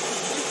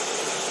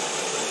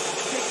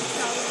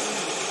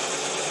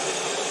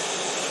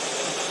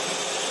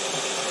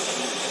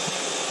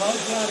 How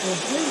far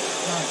is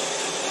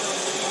this?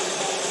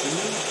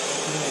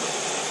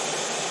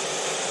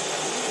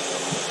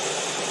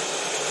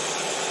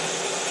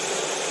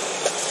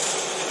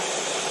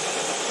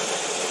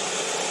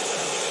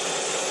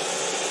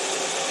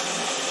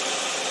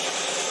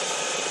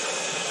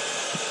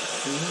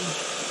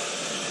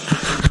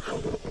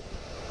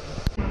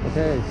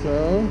 Okay,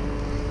 so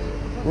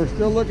we're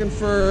still looking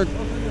for a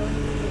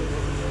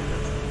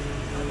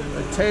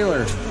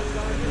tailor.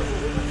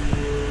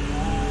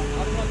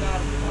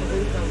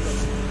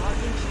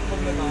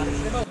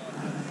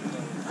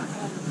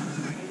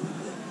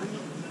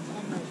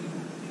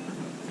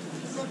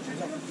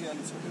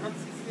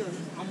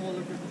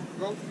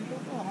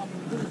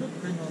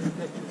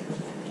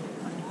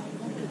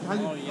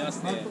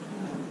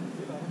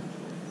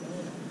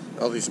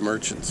 All these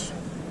merchants.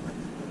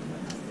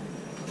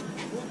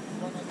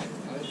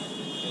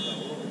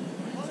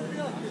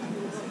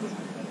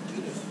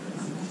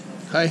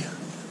 Hi.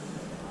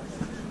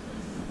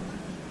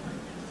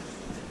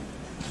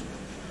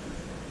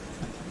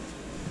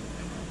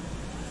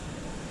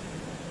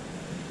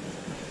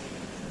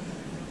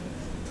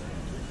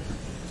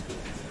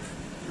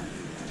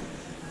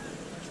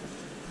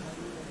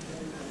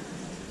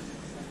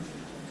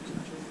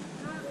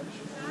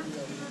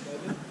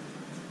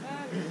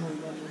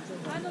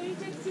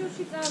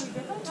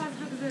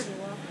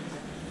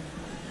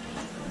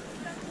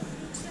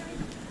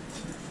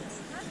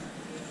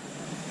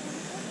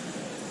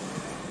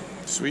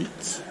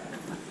 Sweets.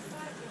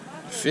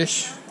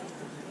 Fish.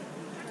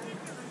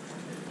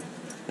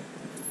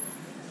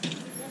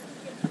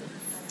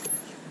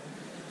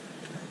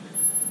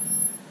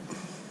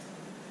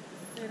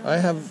 I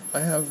have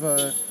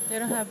They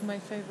don't have my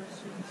favorite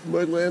sweets.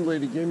 my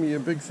landlady gave me a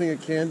big thing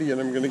of candy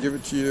and I'm going to give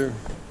it to you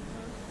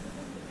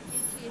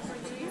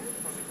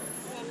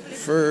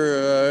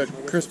for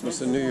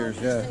Christmas and New Year's,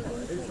 yeah.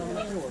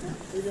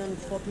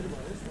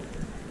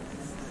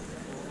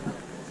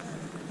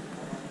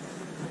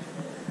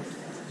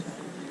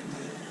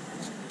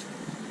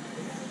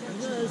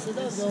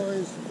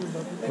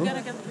 We're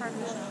gonna get the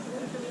Parmesan.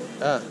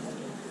 Ah.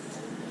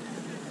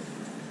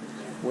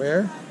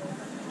 Where?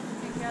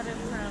 We got it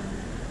from.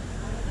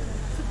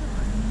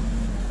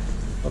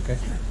 Okay.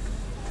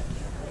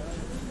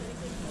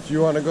 Do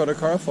you want to go to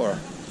Carrefour?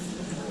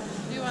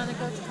 Do you want to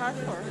go to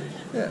Carrefour?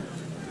 Yeah.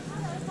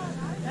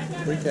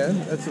 We can.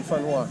 That's a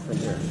fun walk from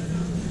here.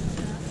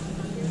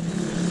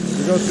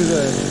 We go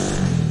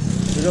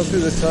through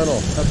the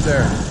tunnel up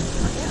there.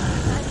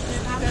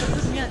 You gotta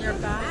put me on your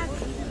back.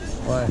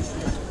 Why?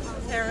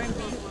 Carry me.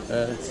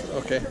 It's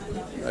okay.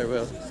 I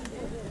will.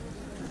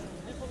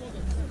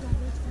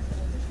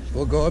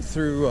 We'll go up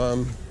through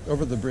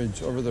over the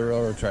bridge, over the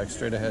railroad track,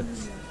 straight ahead.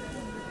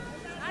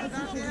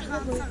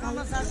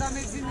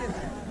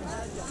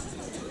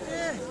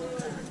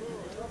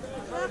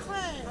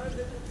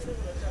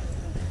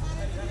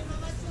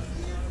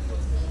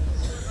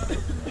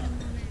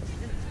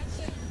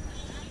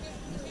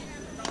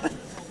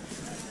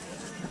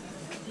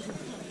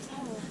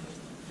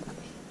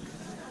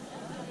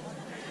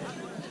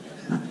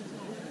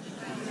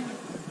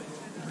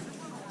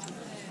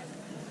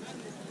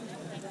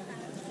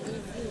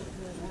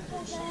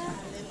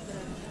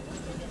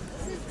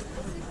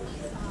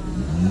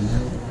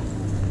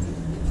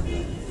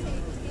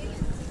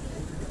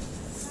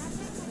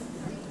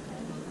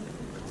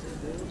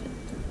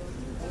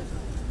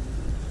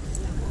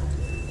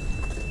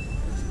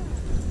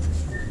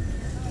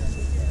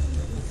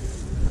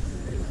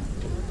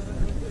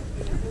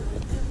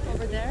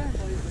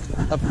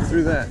 Up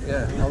through that,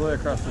 yeah, all the way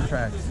across the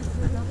tracks.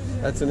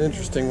 That's an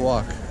interesting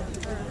walk.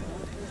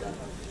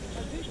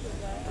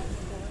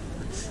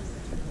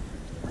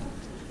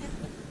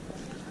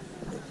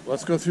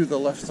 Let's go through the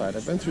left side.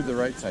 I've been through the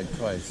right side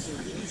twice.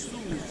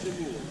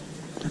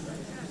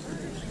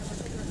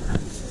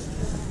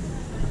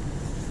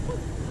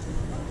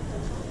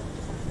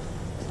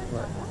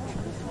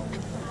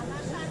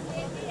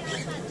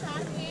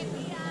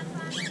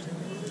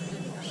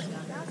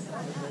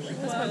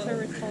 That's my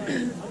favorite color.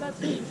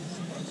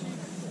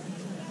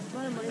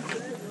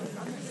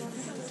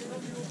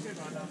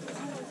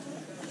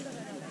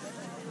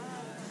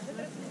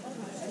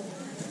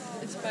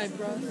 It's by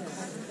brass.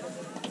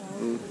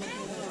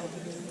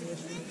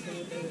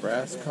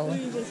 Brass color?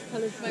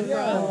 My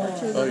bra.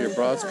 Oh, your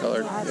bra's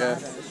colored, yeah.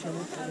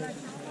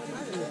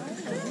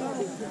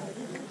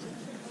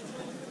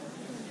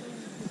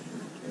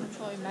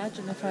 So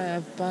imagine if I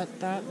have bought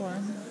that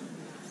one.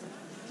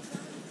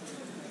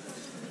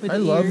 With I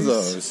love ears.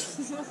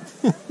 those.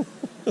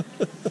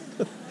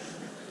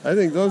 I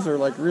think those are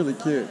like really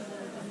cute.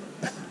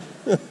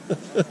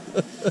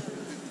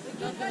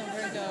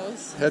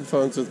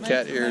 Headphones with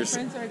cat ears.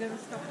 My friends are gonna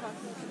stop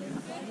talking to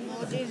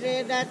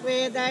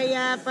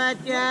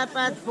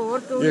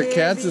me. Your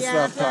cats have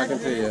stopped talking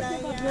to you.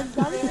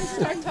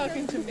 Start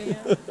talking to me.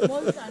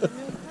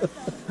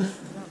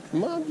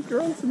 Mom's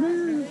growing some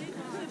ears.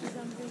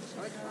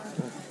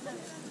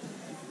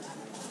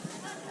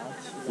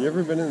 You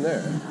ever been in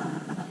there?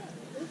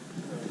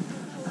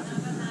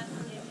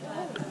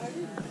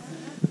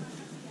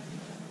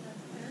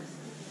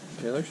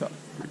 Tailor shop.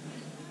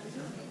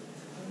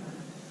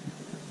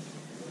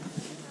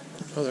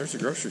 Oh, there's a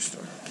grocery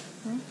store.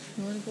 Huh?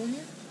 You want to go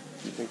here?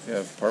 You think they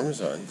have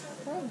Parmesan?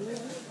 Probably.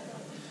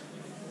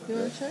 You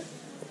want to check?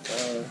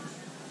 Uh,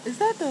 Is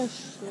that the...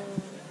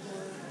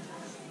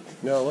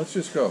 no, let's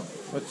just go.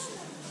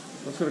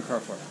 Let's go to car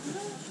park.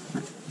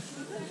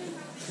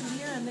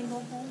 Here and then go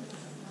home.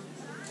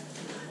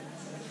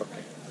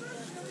 Okay.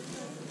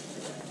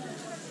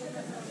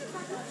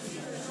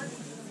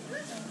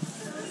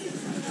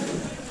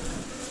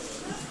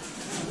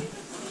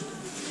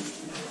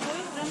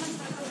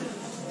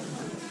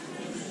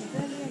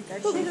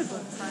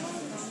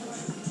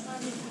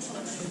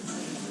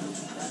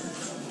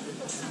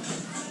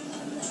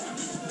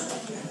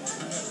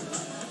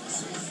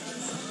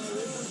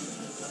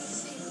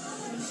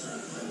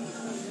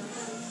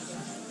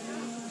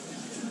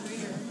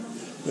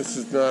 This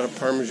is not a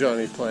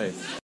Parmigiani play.